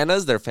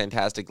Montana's. Their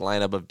fantastic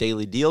lineup of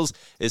daily deals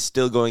is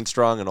still going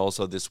strong, and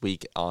also this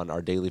week on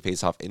our Daily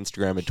Faceoff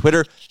Instagram and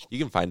Twitter, you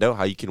can find out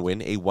how you can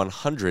win a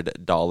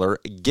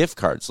 $100 gift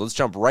card. So let's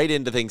jump right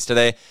into things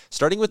today,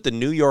 starting with the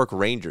New York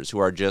Rangers, who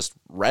are just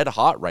red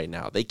hot right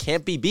now. They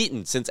can't be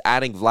beaten since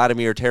adding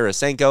Vladimir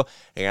Tarasenko,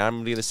 and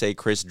I'm going to say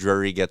Chris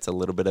Drury gets a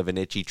little bit of an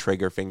itchy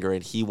trigger finger,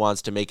 and he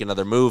wants to make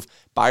another move.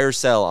 Buy or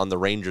sell on the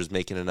Rangers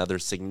making another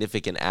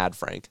significant ad,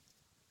 Frank?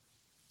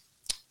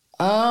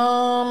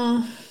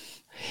 I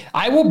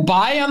will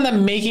buy on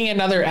them making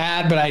another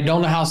ad, but I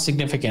don't know how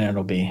significant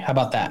it'll be. How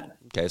about that?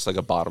 Okay, it's like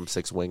a bottom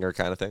 6 winger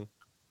kind of thing.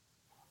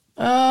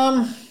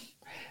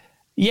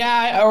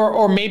 Yeah,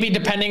 or maybe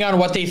depending on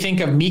what they think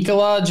of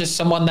Mikkola, just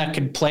someone that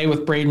could play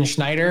with Braden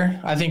Schneider,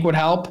 I think would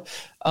help.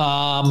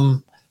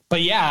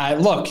 But yeah,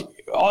 look,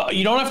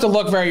 you don't have to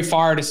look very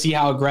far to see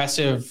how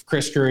aggressive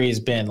Chris Drury has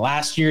been.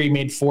 Last year, he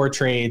made 4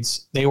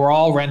 trades. They were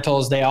all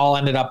rentals. They all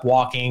ended up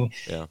walking,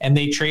 and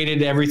they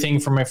traded everything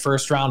from a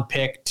first-round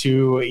pick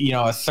to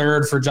a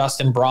third for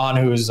Justin Braun,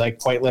 who is like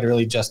quite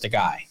literally just a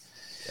guy.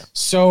 Yeah.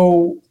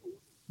 So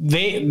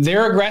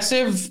they're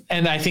aggressive,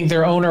 and I think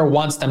their owner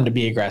wants them to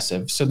be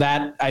aggressive. So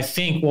that, I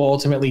think, will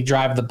ultimately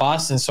drive the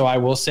bus. And so I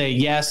will say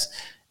yes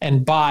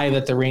and buy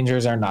that the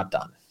Rangers are not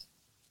done.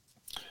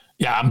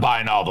 Yeah, I'm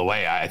buying all the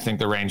way. I think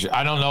the Rangers,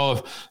 I don't know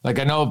if,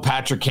 I know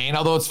Patrick Kane,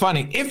 although it's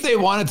funny, if they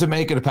wanted to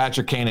make it a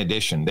Patrick Kane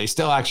edition, they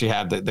still actually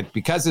have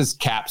because it's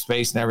cap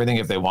space and everything,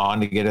 if they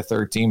wanted to get a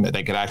third team, that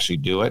they could actually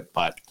do it.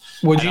 But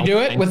would you do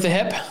it with the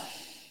hip?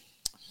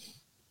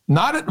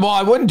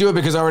 I wouldn't do it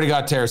because I already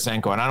got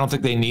Tarasenko, and I don't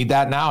think they need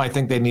that now. I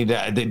think they need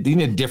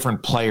a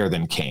different player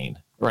than Kane,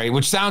 right?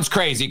 Which sounds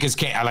crazy because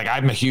Kane,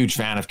 I'm a huge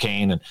fan of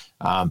Kane,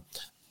 and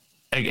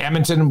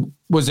Edmonton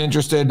was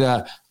interested.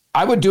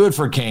 I would do it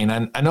for Kane.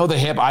 And I know the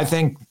hip. I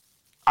think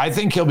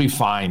he'll be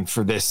fine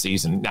for this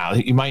season. Now,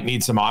 he might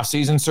need some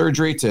off-season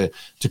surgery to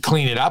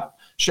clean it up,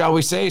 shall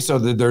we say. So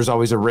there's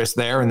always a risk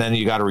there, and then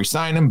you got to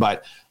re-sign him.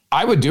 But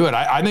I would do it.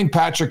 I think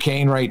Patrick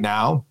Kane right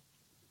now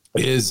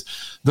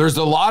there's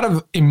a lot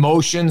of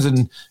emotions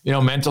and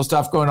mental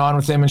stuff going on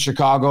with him in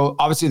Chicago.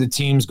 Obviously, the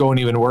team's going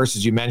even worse,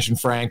 as you mentioned,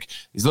 Frank.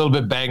 He's a little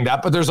bit banged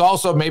up, but there's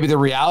also maybe the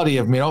reality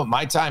of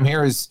my time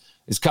here is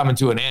coming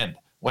to an end,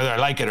 whether I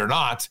like it or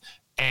not.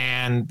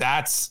 And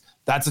that's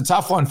a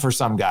tough one for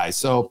some guys.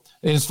 So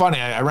it's funny.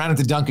 I ran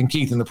into Duncan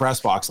Keith in the press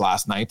box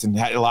last night and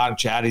had a lot of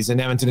chat. He's in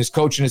Edmonton. He's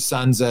coaching his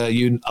son's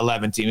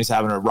U11 team. He's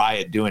having a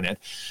riot doing it.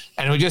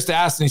 And we just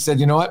asked, and he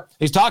said, you know what?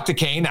 He's talked to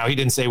Kane. Now, he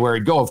didn't say where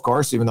he'd go, of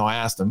course, even though I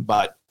asked him.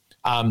 But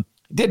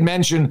did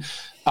mention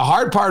a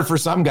hard part for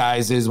some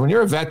guys is when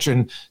you're a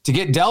veteran, to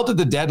get dealt at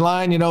the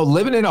deadline,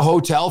 living in a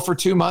hotel for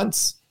 2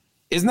 months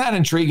isn't that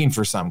intriguing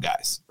for some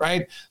guys,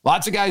 right?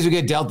 Lots of guys who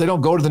get dealt, they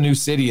don't go to the new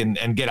city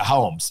and get a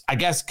homes. I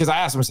guess, because I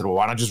asked him, I said, well,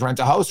 why not just rent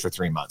a house for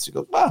 3 months? He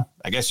goes, well,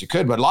 I guess you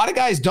could, but a lot of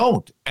guys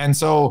don't. And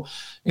so,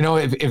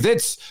 if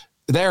it's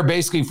there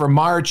basically for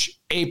March,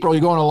 April,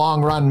 you go on a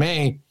long run,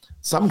 May,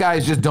 some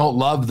guys just don't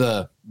love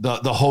the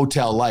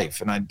hotel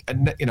life. And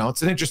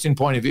it's an interesting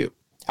point of view.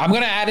 I'm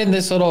going to add in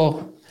this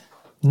little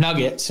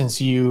nugget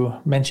since you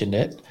mentioned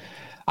it.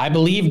 I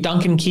believe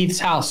Duncan Keith's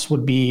house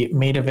would be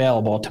made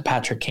available to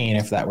Patrick Kane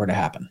if that were to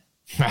happen.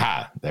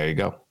 There you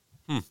go.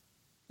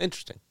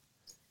 Interesting.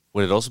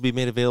 Would it also be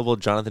made available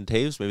to Jonathan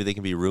Toews? Maybe they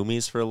can be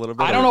roomies for a little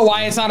bit. I don't know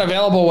why it's not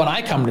available when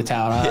I come to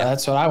town.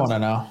 That's what I want to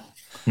know.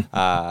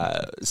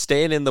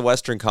 Staying in the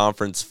Western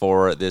Conference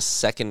for this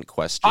second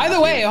question. By the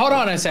way, hold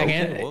on a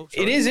second. Whoa,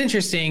 it is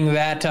interesting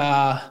that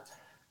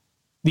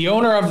the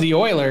owner of the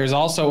Oilers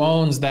also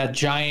owns that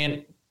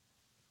giant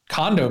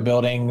condo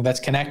building that's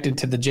connected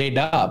to the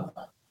J-Dub.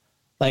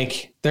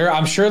 Like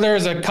I'm sure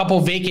there's a couple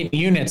vacant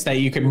units that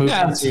you could move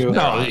into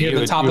near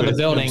the top of the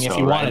building if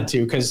you wanted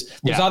to, because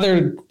there's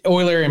other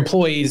Oiler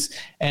employees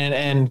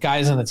and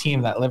guys on the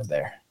team that live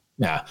there.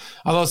 Yeah.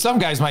 Although some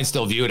guys might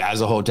still view it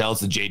as a hotel. It's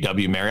the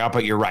JW Marriott,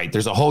 but you're right.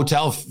 There's a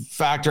hotel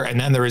factor, and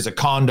then there is a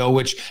condo,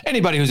 which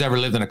anybody who's ever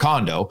lived in a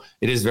condo,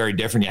 it is very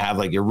different. You have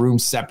like your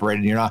rooms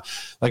separated. You're not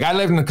like, I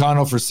lived in a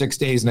condo for 6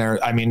 days in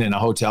a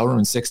hotel room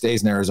in 6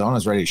 days in Arizona. I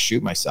was ready to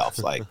shoot myself.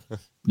 Like,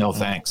 no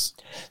thanks.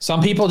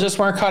 Some people just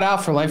weren't cut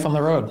out for life on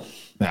the road.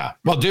 Yeah.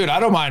 Well, dude, I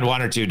don't mind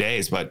 1 or 2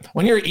 days, but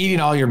when you're eating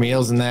all your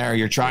meals in there,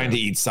 you're trying to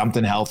eat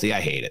something healthy.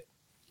 I hate it.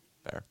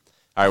 Fair.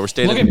 All right, we're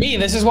staying. Look at me.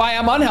 This is why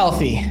I'm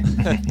unhealthy.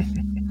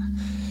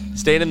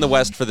 Staying in the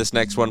West for this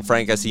next one,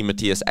 Frank, I see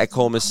Matthias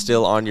Ekholm is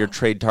still on your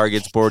trade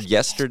targets board.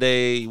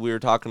 Yesterday, we were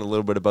talking a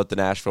little bit about the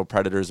Nashville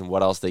Predators and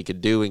what else they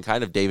could do and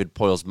kind of David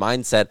Poyle's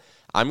mindset.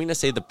 I'm going to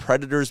say the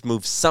Predators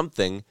move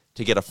something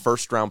to get a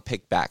first-round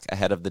pick back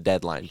ahead of the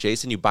deadline.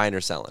 Jason, you buying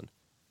or selling?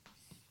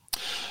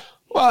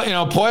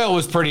 Well, Poyle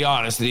was pretty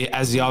honest,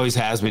 as he always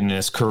has been in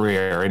his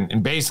career,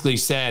 and basically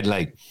said,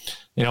 like,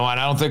 and I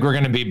don't think we're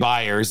going to be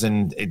buyers,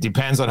 and it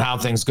depends on how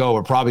things go.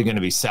 We're probably going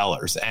to be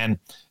sellers, and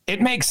it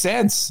makes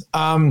sense.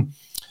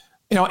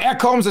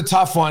 Ekholm's a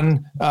tough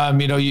one.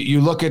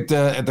 You look at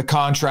the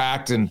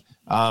contract, and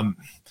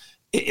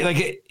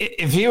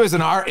if he was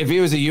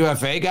a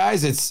UFA,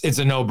 guys, it's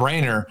a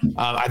no-brainer.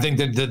 I think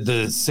that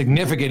the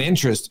significant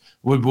interest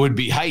would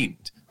be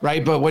heightened.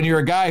 Right. But when you're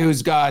a guy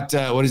who's got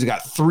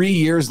 3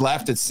 years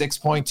left at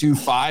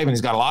 6.25 and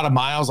he's got a lot of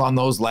miles on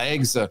those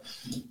legs,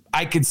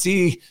 I could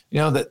see,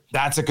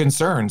 that's a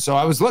concern. So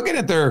I was looking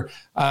at their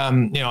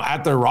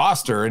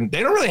roster, and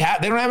they don't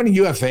have any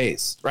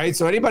UFAs. Right.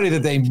 So anybody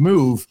that they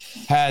move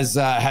has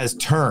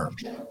term.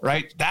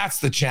 Right.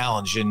 That's the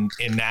challenge in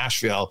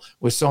Nashville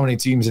with so many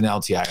teams in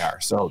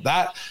LTIR. So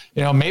that,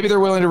 maybe they're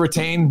willing to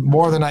retain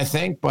more than I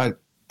think, but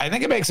I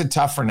think it makes it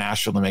tough for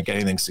Nashville to make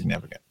anything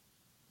significant.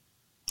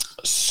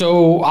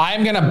 So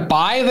I'm going to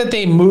buy that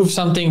they move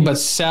something, but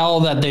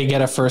sell that they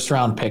get a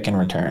first-round pick in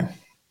return.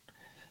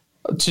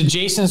 To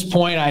Jason's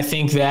point, I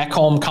think the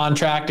Ekholm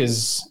contract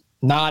is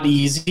not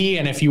easy,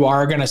 and if you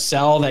are going to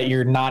sell, that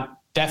you're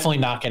definitely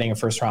not getting a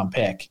first-round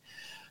pick.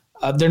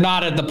 They're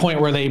not at the point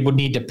where they would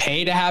need to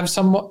pay to have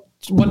someone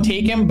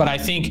take him, but I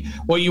think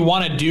what you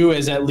want to do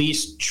is at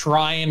least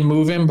try and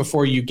move him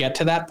before you get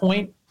to that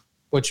point,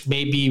 which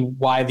may be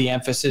why the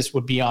emphasis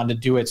would be on to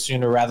do it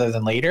sooner rather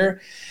than later.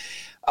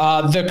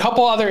 The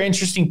couple other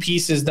interesting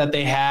pieces that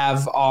they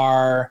have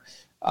are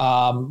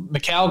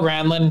Mikael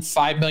Granlund,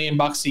 $5 million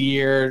a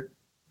year,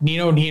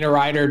 Nino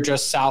Niederreiter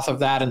just south of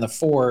that in the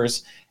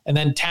 4s, and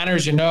then Tanner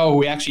Jeannot, who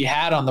we actually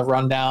had on the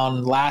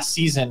rundown last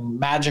season,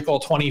 magical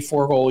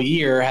 24-goal a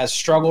year, has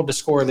struggled to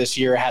score this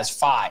year, has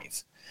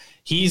 5.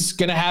 He's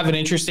going to have an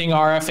interesting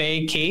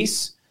RFA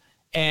case,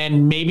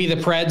 and maybe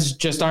the Preds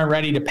just aren't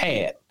ready to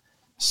pay it.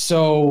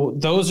 So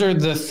those are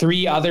the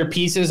 3 other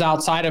pieces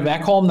outside of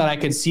Ekholm that I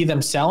could see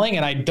them selling.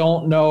 And I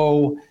don't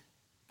know.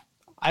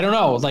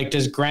 Like,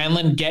 does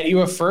Granlund get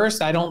you a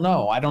first? I don't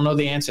know. I don't know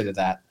the answer to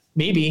that.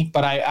 Maybe,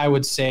 but I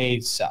would say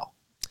sell.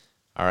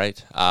 All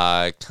right.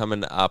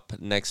 Coming up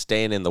next,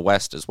 staying in the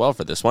West as well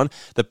for this one,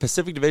 the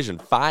Pacific Division,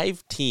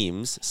 5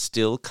 teams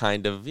still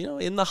kind of,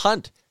 in the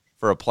hunt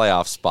for a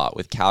playoff spot,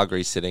 with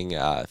Calgary sitting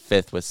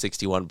 5th with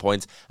 61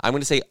 points. I'm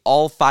going to say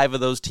all 5 of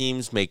those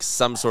teams make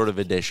some sort of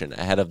addition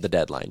ahead of the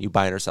deadline. You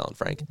buying or selling,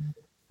 Frank?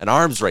 An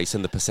arms race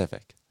in the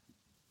Pacific.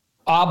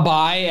 I'll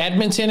buy.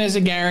 Edmonton is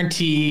a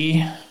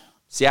guarantee.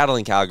 Seattle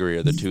and Calgary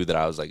are the 2 that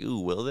I was like, ooh,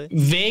 will they?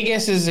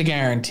 Vegas is a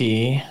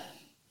guarantee.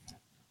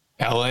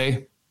 LA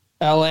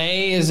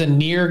is a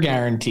near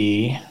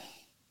guarantee.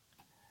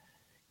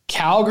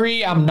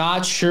 Calgary, I'm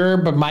not sure,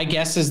 but my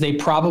guess is they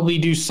probably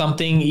do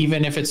something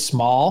even if it's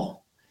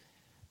small.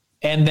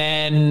 And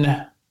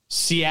then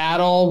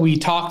Seattle, we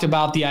talked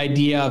about the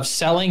idea of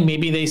selling.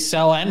 Maybe they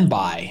sell and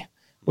buy,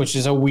 which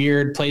is a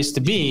weird place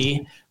to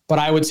be, but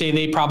I would say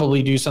they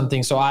probably do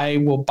something. So I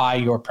will buy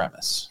your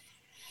premise.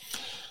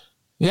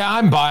 Yeah,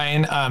 I'm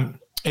buying.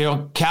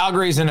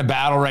 Calgary's in a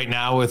battle right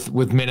now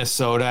with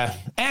Minnesota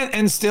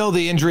and still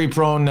the injury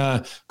prone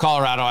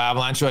Colorado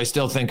Avalanche, who I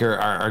still think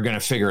are going to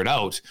figure it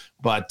out.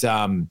 But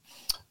Calgary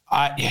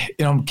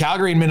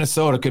and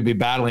Minnesota could be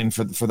battling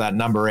for that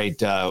number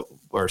 8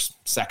 or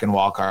second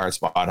wild card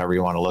spot, however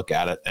you want to look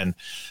at it. And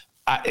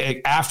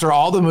after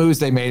all the moves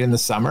they made in the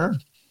summer,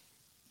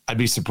 I'd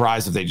be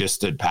surprised if they just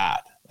stood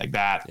pat like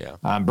that.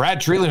 Yeah.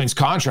 Brad Treliving's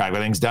contract, I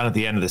think, is done at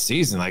the end of the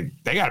season. Like,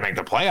 they got to make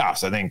the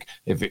playoffs, I think.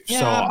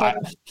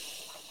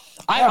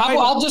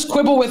 I'll just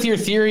quibble with your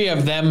theory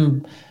of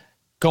them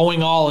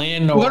going all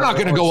in. They're not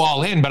going to go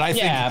all in, but I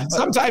think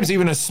sometimes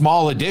even a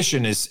small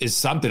addition is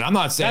something. I'm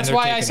not saying that's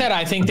why I said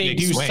I think they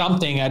do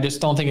something. I just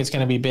don't think it's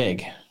going to be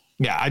big.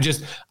 Yeah,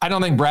 I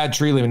don't think Brad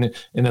Treliving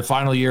in the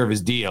final year of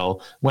his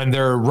deal, when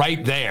they're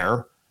right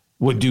there,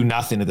 would do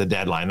nothing at the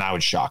deadline. That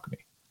would shock me.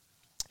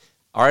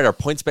 All right, our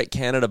PointsBet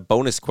Canada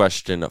bonus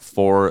question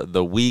for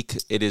the week.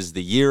 It is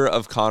the year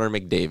of Connor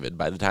McDavid.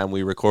 By the time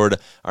we record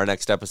our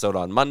next episode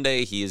on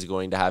Monday, he is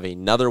going to have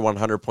another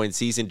 100-point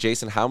season.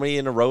 Jason, how many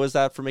in a row is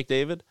that for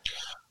McDavid?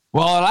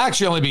 Well, it'll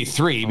actually only be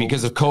 3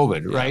 because of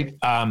COVID, right?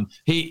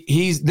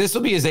 This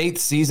will be his 8th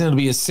season. It'll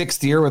be his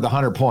 6th year with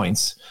 100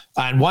 points.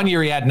 And 1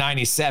 year he had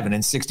 97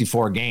 in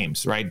 64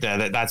 games, right?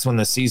 That's when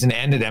the season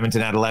ended.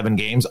 Edmonton had 11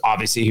 games.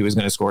 Obviously, he was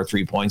going to score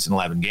 3 points in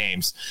 11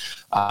 games.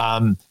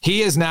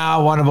 He is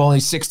now one of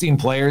only 16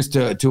 players to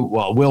have 6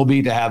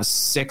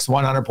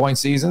 100-point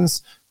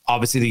seasons.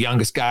 Obviously, the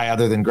youngest guy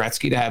other than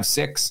Gretzky to have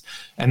 6.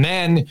 And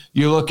then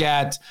you look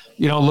at,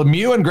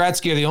 Lemieux and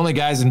Gretzky are the only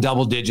guys in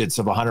double digits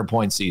of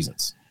 100-point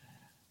seasons.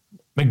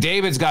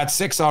 McDavid's got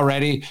 6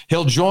 already.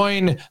 He'll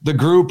join the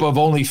group of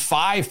only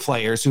 5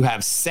 players who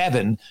have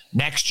 7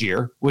 next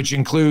year, which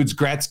includes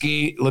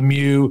Gretzky,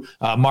 Lemieux,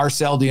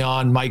 Marcel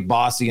Dion, Mike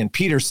Bossy, and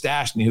Peter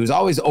Stastny, who's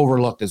always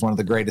overlooked as one of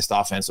the greatest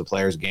offensive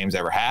players the game's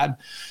ever had.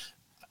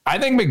 I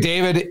think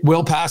McDavid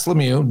will pass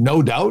Lemieux,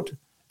 no doubt.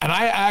 And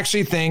I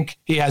actually think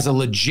he has a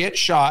legit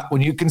shot,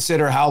 when you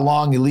consider how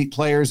long elite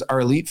players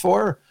are elite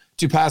for,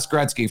 to pass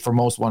Gretzky for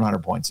most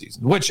 100-point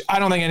seasons, which I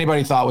don't think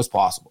anybody thought was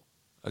possible.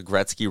 A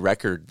Gretzky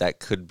record that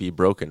could be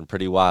broken.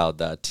 Pretty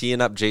wild. Teeing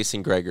up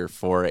Jason Gregor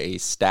for a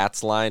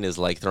stats line is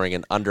like throwing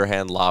an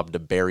underhand lob to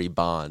Barry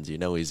Bonds. You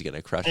know he's going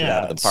to crush it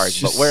out of the park.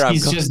 But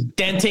he's just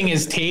denting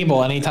his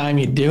table anytime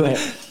you do it.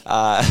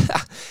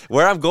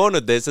 Where I'm going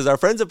with this is our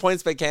friends at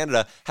PointsBet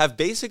Canada have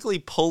basically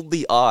pulled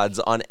the odds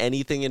on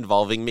anything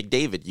involving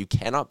McDavid. You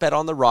cannot bet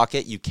on the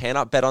Rocket. You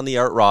cannot bet on the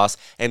Art Ross.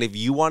 And if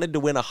you wanted to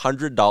win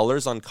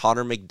 $100 on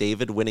Connor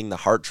McDavid winning the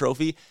Hart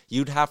Trophy,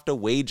 you'd have to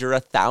wager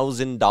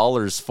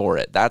 $1,000 for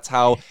it. That's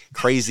how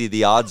crazy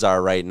the odds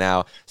are right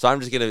now. So I'm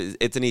just going to,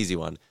 it's an easy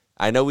one.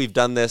 I know we've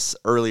done this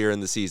earlier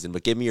in the season,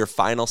 but give me your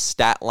final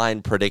stat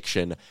line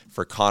prediction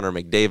for Connor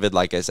McDavid.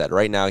 Like I said,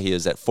 right now he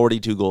is at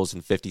 42 goals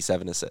and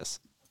 57 assists.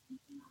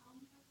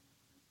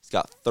 He's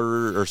got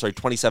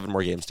 27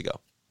 more games to go.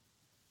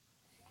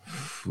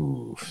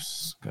 Ooh,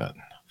 good.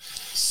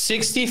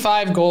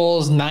 65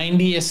 goals,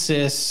 90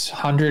 assists,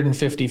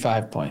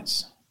 155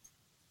 points.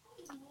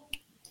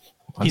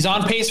 He's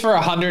on pace for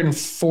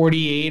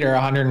 148 or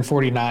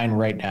 149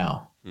 right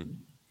now.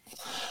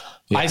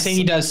 Yes. I think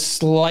he does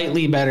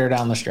slightly better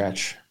down the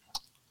stretch.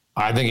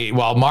 I think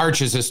March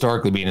has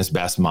historically been his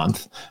best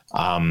month.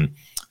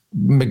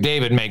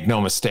 McDavid, make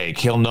no mistake,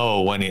 he'll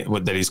know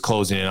that he's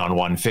closing in on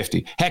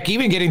 150. Heck,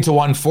 even getting to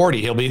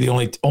 140, he'll be the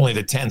only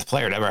the 10th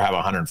player to ever have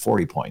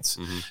 140 points.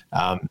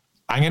 Mm-hmm.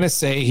 I'm going to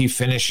say he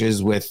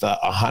finishes with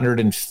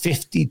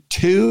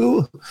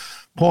 152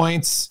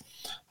 points,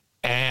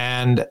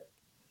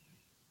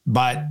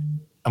 but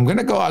I'm going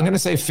to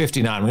say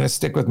 59. I'm going to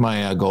stick with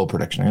my goal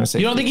prediction. I'm going to say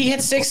you don't think he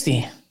hits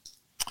 60?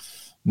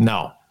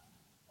 No.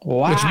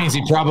 Wow. Which means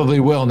he probably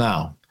will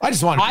now. I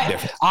just want to be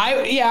different.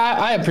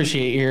 I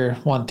appreciate your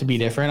want to be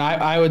different.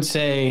 I would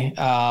say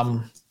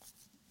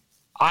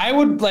I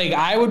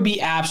would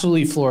be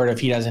absolutely floored if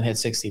he doesn't hit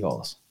 60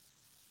 goals.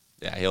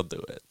 Yeah, he'll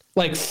do it.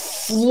 Like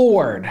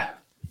floored. All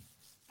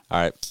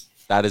right.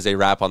 That is a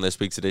wrap on this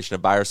week's edition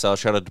of Buy or Sell.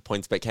 Shout out to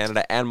PointsBet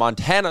Canada and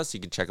Montana, so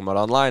you can check them out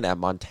online at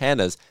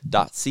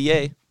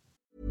montanas.ca.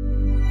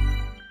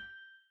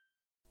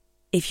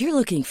 If you're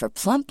looking for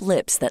plump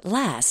lips that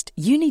last,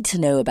 you need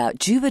to know about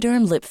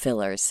Juvederm lip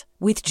fillers.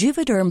 With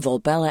Juvederm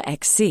Volbella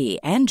XC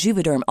and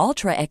Juvederm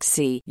Ultra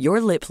XC,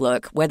 your lip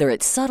look, whether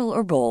it's subtle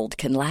or bold,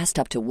 can last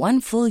up to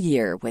 1 full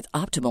year with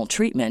optimal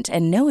treatment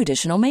and no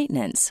additional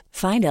maintenance.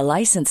 Find a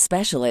licensed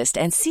specialist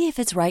and see if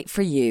it's right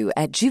for you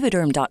at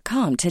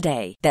Juvederm.com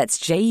today. That's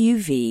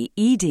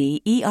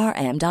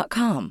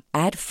JUVEDERM.com.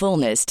 Add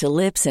fullness to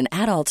lips in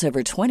adults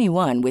over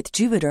 21 with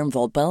Juvederm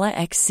Volbella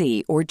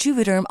XC or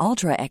Juvederm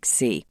Ultra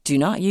XC. Do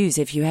not use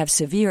if you have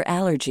severe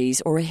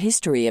allergies or a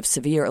history of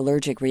severe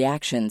allergic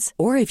reactions,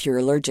 or if you're you're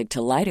allergic to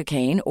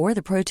lidocaine or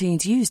the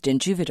proteins used in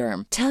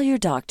Juvederm. Tell your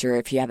doctor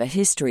if you have a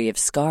history of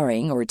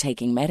scarring or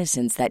taking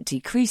medicines that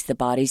decrease the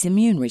body's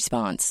immune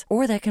response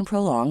or that can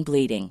prolong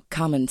bleeding.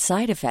 Common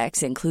side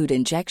effects include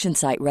injection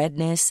site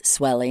redness,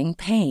 swelling,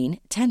 pain,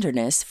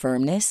 tenderness,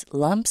 firmness,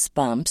 lumps,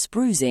 bumps,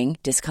 bruising,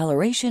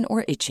 discoloration,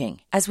 or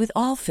itching. As with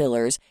all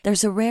fillers,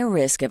 there's a rare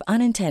risk of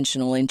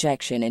unintentional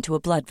injection into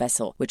a blood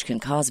vessel, which can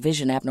cause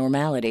vision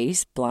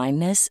abnormalities,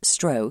 blindness,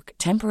 stroke,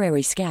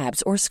 temporary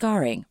scabs, or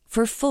scarring.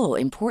 For full,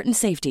 important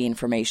safety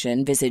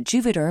information, visit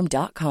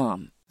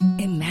Juvederm.com.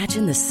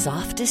 Imagine the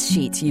softest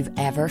sheets you've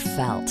ever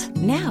felt.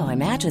 Now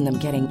imagine them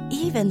getting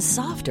even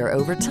softer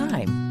over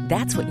time.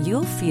 That's what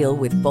you'll feel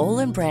with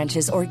Boll &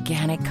 Branch's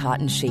organic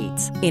cotton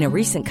sheets. In a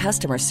recent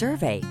customer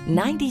survey,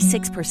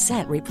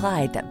 96%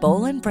 replied that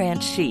Boll &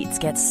 Branch sheets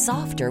get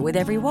softer with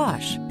every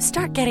wash.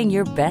 Start getting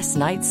your best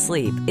night's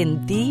sleep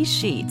in these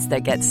sheets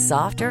that get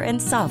softer and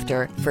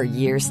softer for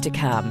years to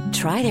come.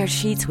 Try their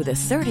sheets with a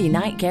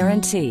 30-night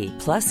guarantee.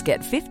 Plus, get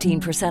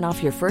 15%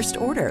 off your first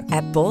order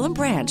at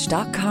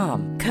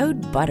bollandbranch.com.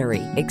 Code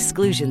BUTTERY.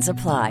 Exclusions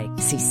apply.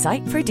 See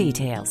site for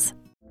details.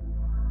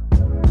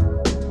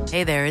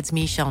 Hey there, it's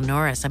Michelle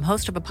Norris. I'm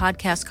host of a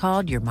podcast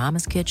called Your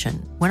Mama's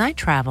Kitchen. When I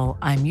travel,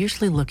 I'm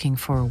usually looking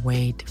for a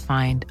way to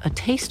find a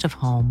taste of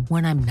home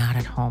when I'm not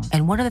at home.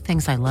 And one of the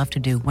things I love to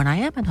do when I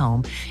am at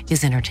home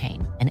is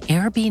entertain. And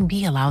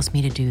Airbnb allows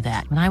me to do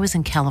that. When I was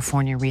in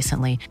California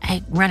recently,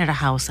 I rented a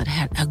house that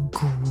had a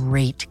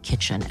great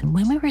kitchen. And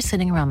when we were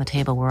sitting around the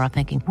table, we were all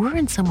thinking, we're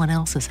in someone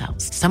else's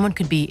house. Someone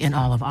could be in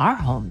all of our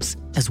homes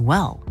as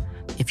well.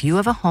 If you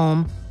have a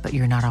home, but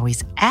you're not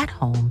always at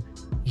home,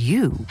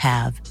 you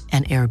have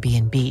an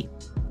Airbnb.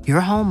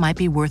 Your home might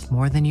be worth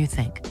more than you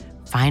think.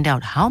 Find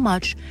out how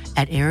much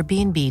at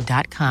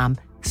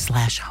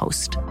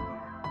airbnb.com/host.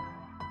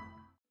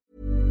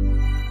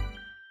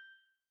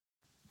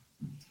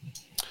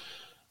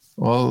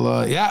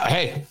 Well, yeah.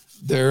 Hey,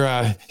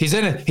 he's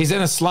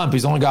in a slump.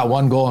 He's only got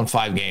 1 goal in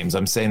 5 games.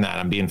 I'm saying that.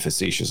 I'm being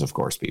facetious, of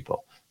course,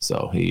 people.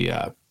 So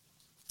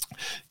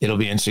it'll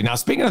be interesting. Now,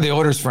 speaking of the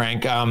Oilers,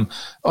 Frank,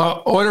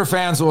 Oiler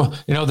fans will,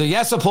 the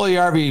Jesse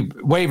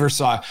Puljujarvi waiver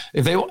saw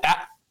if they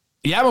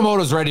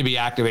Yamamoto's ready to be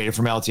activated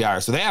from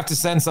LTR, so they have to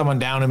send someone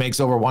down who makes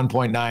over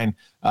 1.9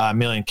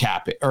 million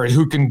cap, or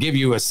who can give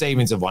you a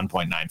savings of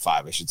 1.95,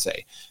 I should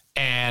say.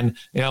 And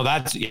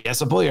that's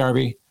Jesse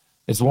Puljujarvi,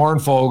 it's Warren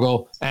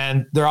Foegele,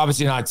 and they're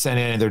obviously not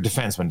sending any of their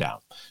defensemen down.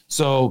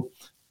 So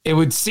it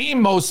would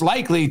seem most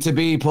likely to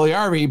be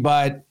Puljujarvi,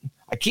 but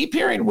I keep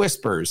hearing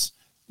whispers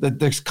that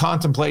they're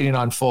contemplating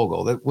on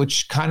Foegele,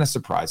 which kind of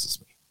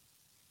surprises me.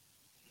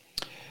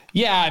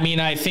 Yeah, I mean,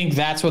 I think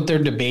that's what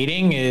they're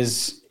debating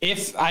is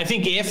if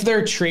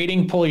they're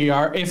trading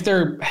Puljujarvi, if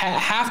they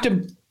have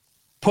to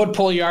put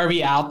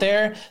Puljujarvi out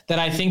there, then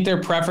I think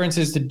their preference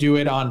is to do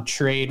it on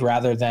trade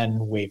rather than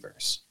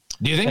waivers.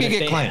 Do you think he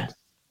get claimed?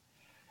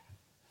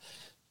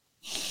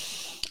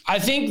 I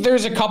think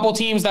there's a couple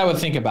teams that would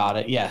think about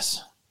it,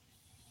 yes.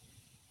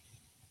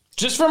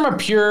 Just from a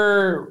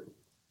pure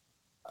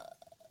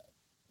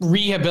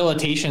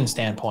rehabilitation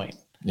standpoint.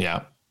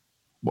 Yeah.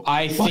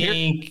 I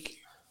think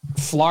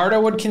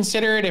Florida would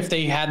consider it if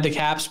they had the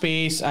cap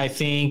space. I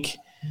think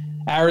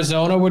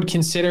Arizona would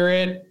consider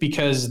it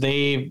because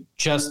they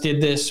just did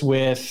this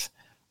with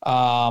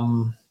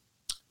Juuso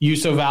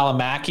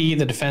Valimaki,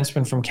 the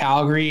defenseman from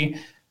Calgary,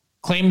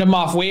 claimed him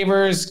off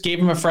waivers, gave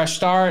him a fresh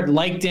start,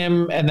 liked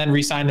him, and then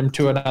re-signed him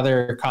to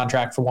another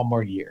contract for 1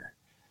 more year.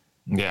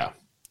 Yeah.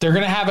 They're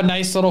going to have a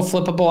nice little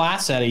flippable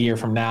asset a year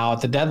from now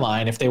at the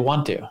deadline if they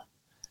want to.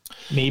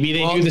 Maybe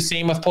they do the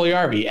same with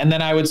Puljujarvi. And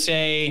then I would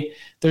say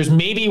there's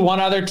maybe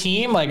one other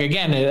team. Like,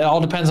 again, it all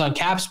depends on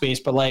cap space,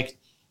 but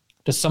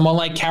does someone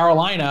like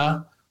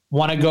Carolina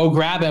want to go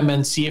grab him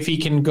and see if he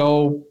can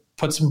go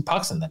put some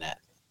pucks in the net?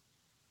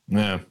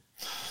 Yeah.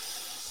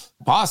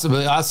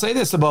 Possibly. I'll say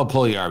this about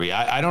Puljujarvi.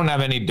 I don't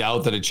have any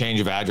doubt that a change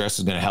of address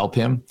is going to help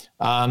him.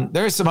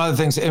 There's some other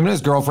things. Him and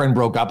his girlfriend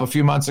broke up a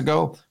few months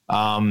ago.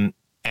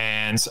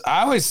 And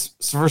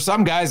for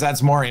some guys,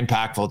 that's more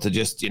impactful to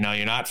just,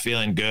 you're not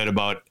feeling good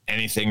about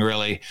anything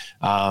really.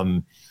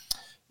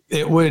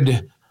 It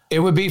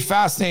would be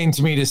fascinating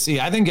to me to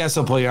see. I think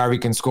Jesse Puljujarvi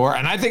can score.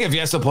 And I think if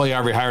Jesse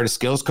Puljujarvi hired a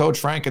skills coach,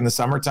 Frank, in the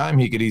summertime,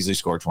 he could easily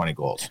score 20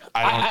 goals.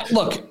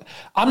 Look,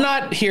 I'm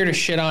not here to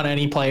shit on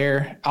any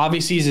player.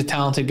 Obviously, he's a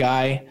talented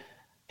guy.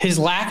 His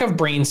lack of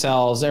brain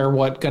cells are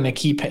what's going to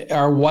keep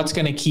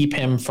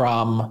him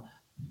from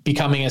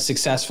becoming a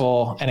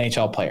successful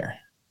NHL player.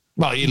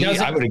 Well,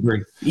 I would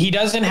agree. He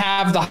doesn't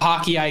have the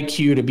hockey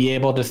IQ to be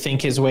able to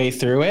think his way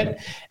through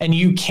it. And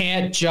you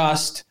can't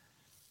just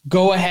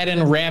go ahead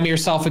and ram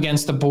yourself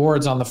against the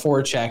boards on the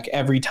forecheck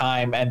every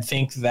time and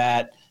think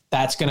that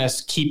that's going to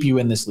keep you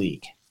in this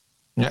league.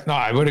 Yeah, no,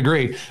 I would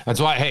agree. That's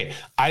why, hey,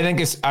 I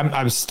think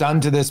I'm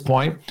stunned to this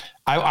point.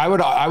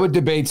 I would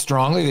debate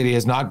strongly that he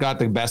has not got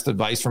the best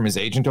advice from his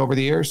agent over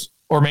the years,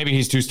 or maybe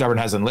he's too stubborn,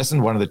 hasn't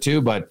listened, one of the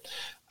two, but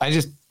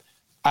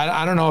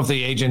I don't know if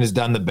the agent has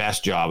done the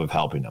best job of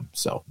helping him.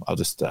 So I'll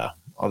just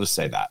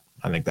say that.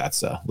 I think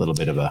that's a little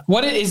bit of a.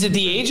 What is it?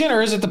 The agent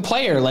or is it the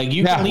player? Like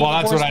you? Yeah, well,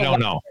 that's what I don't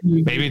know.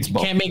 Maybe it's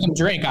both. Can't make him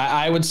drink.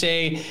 I would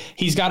say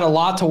he's got a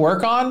lot to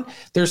work on.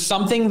 There's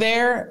something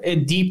there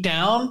deep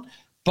down,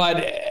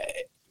 but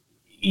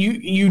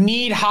you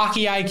need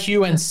hockey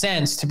IQ and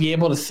sense to be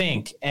able to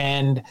think.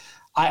 And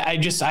I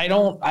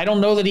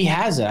don't know that he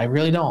has it. I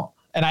really don't.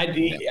 And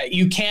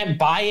you can't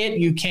buy it.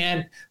 You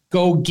can't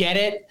go get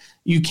it.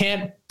 You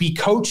can't be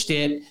coached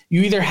it.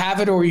 You either have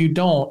it or you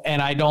don't. And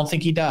I don't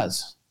think he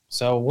does.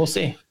 So we'll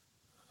see.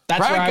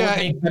 That's where I would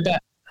make my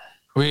bet.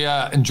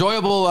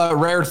 Enjoyable,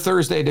 rare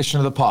Thursday edition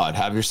of the pod.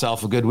 Have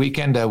yourself a good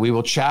weekend. We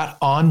will chat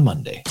on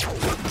Monday.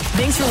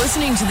 Thanks for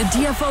listening to the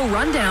DFO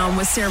Rundown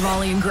with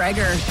Saravalli and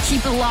Gregor.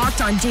 Keep it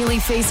locked on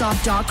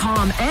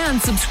dailyfaceoff.com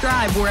and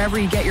subscribe wherever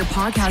you get your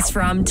podcasts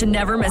from to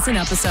never miss an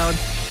episode.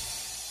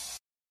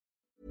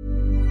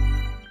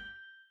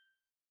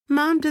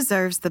 Mom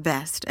deserves the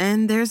best,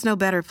 and there's no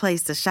better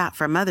place to shop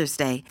for Mother's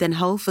Day than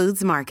Whole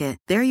Foods Market.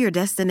 They're your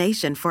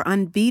destination for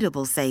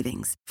unbeatable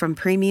savings, from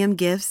premium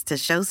gifts to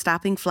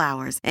show-stopping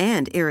flowers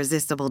and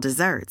irresistible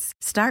desserts.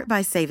 Start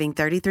by saving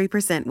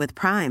 33% with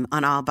Prime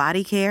on all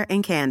body care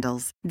and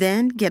candles.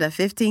 Then get a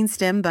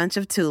 15-stem bunch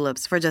of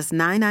tulips for just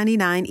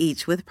 $9.99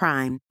 each with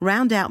Prime.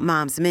 Round out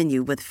Mom's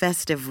menu with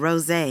festive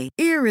rosé,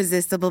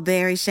 irresistible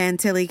berry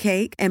chantilly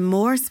cake, and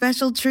more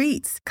special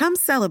treats. Come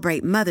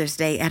celebrate Mother's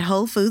Day at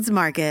Whole Foods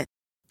Market.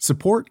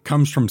 Support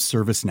comes from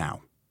ServiceNow,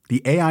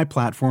 the AI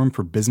platform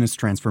for business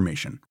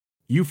transformation.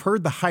 You've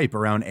heard the hype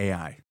around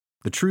AI.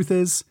 The truth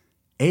is,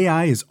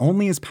 AI is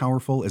only as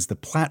powerful as the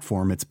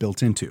platform it's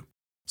built into.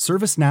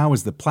 ServiceNow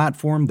is the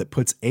platform that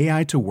puts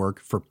AI to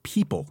work for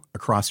people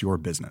across your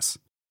business,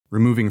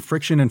 removing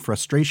friction and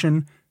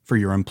frustration for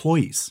your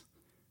employees,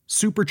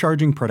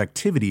 supercharging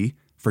productivity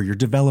for your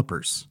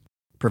developers,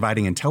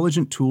 providing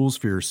intelligent tools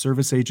for your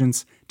service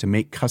agents to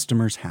make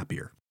customers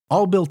happier.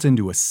 All built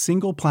into a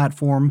single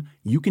platform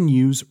you can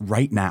use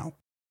right now.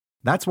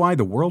 That's why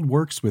the world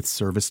works with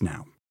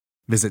ServiceNow.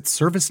 Visit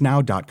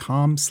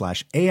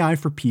servicenow.com/AI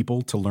for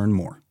people to learn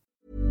more.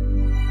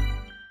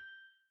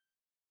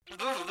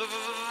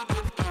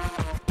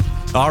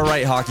 All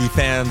right, hockey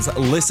fans,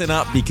 listen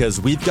up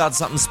because we've got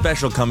something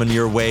special coming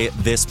your way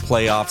this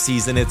playoff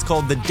season. It's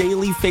called the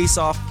Daily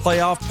Faceoff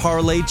Playoff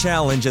Parlay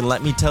Challenge, and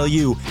let me tell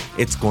you,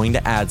 it's going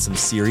to add some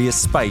serious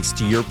spice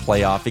to your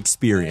playoff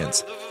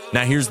experience.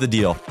 Now, here's the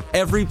deal.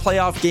 Every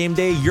playoff game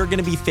day, you're going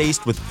to be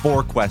faced with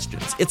 4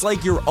 questions. It's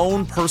like your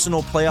own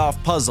personal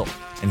playoff puzzle.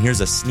 And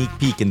here's a sneak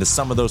peek into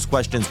some of those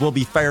questions we'll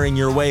be firing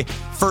your way.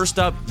 First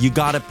up, you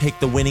got to pick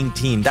the winning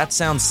team. That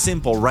sounds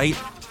simple, right?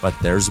 But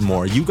there's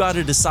more. You got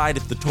to decide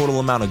if the total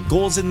amount of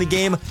goals in the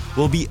game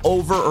will be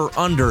over or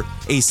under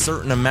a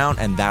certain amount,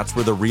 and that's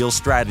where the real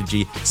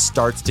strategy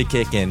starts to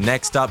kick in.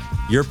 Next up,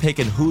 you're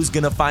picking who's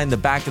going to find the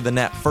back of the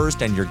net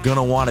first, and you're going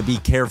to want to be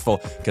careful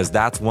because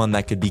that's one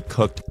that could be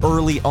cooked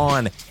early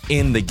on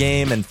in the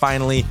game. And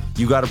finally,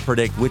 you got to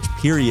predict which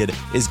period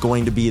is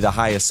going to be the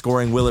highest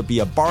scoring. Will it be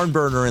a barn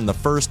burner in the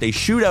first, a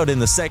shootout in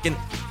the second,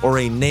 or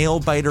a nail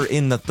biter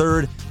in the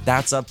third?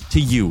 That's up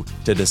to you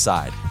to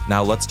decide.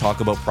 Now let's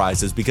talk about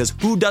prizes, because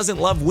who doesn't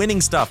love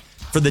winning stuff?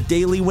 For the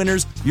daily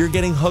winners, you're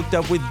getting hooked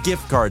up with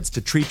gift cards to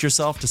treat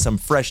yourself to some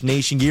fresh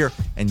Nation gear,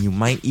 and you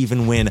might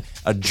even win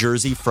a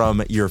jersey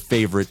from your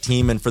favorite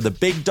team. And for the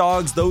big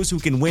dogs, those who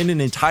can win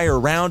an entire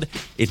round,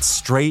 it's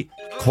straight,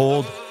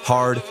 cold,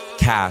 hard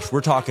cash.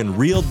 We're talking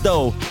real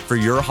dough for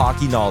your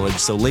hockey knowledge.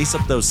 So lace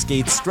up those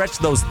skates, stretch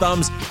those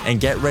thumbs, and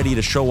get ready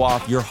to show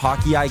off your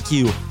hockey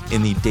IQ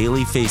in the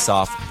Daily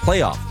Faceoff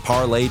Playoff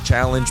Parlay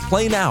Challenge.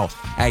 Play now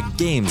at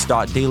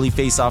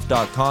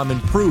games.dailyfaceoff.com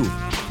and prove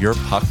your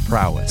puck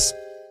prowess.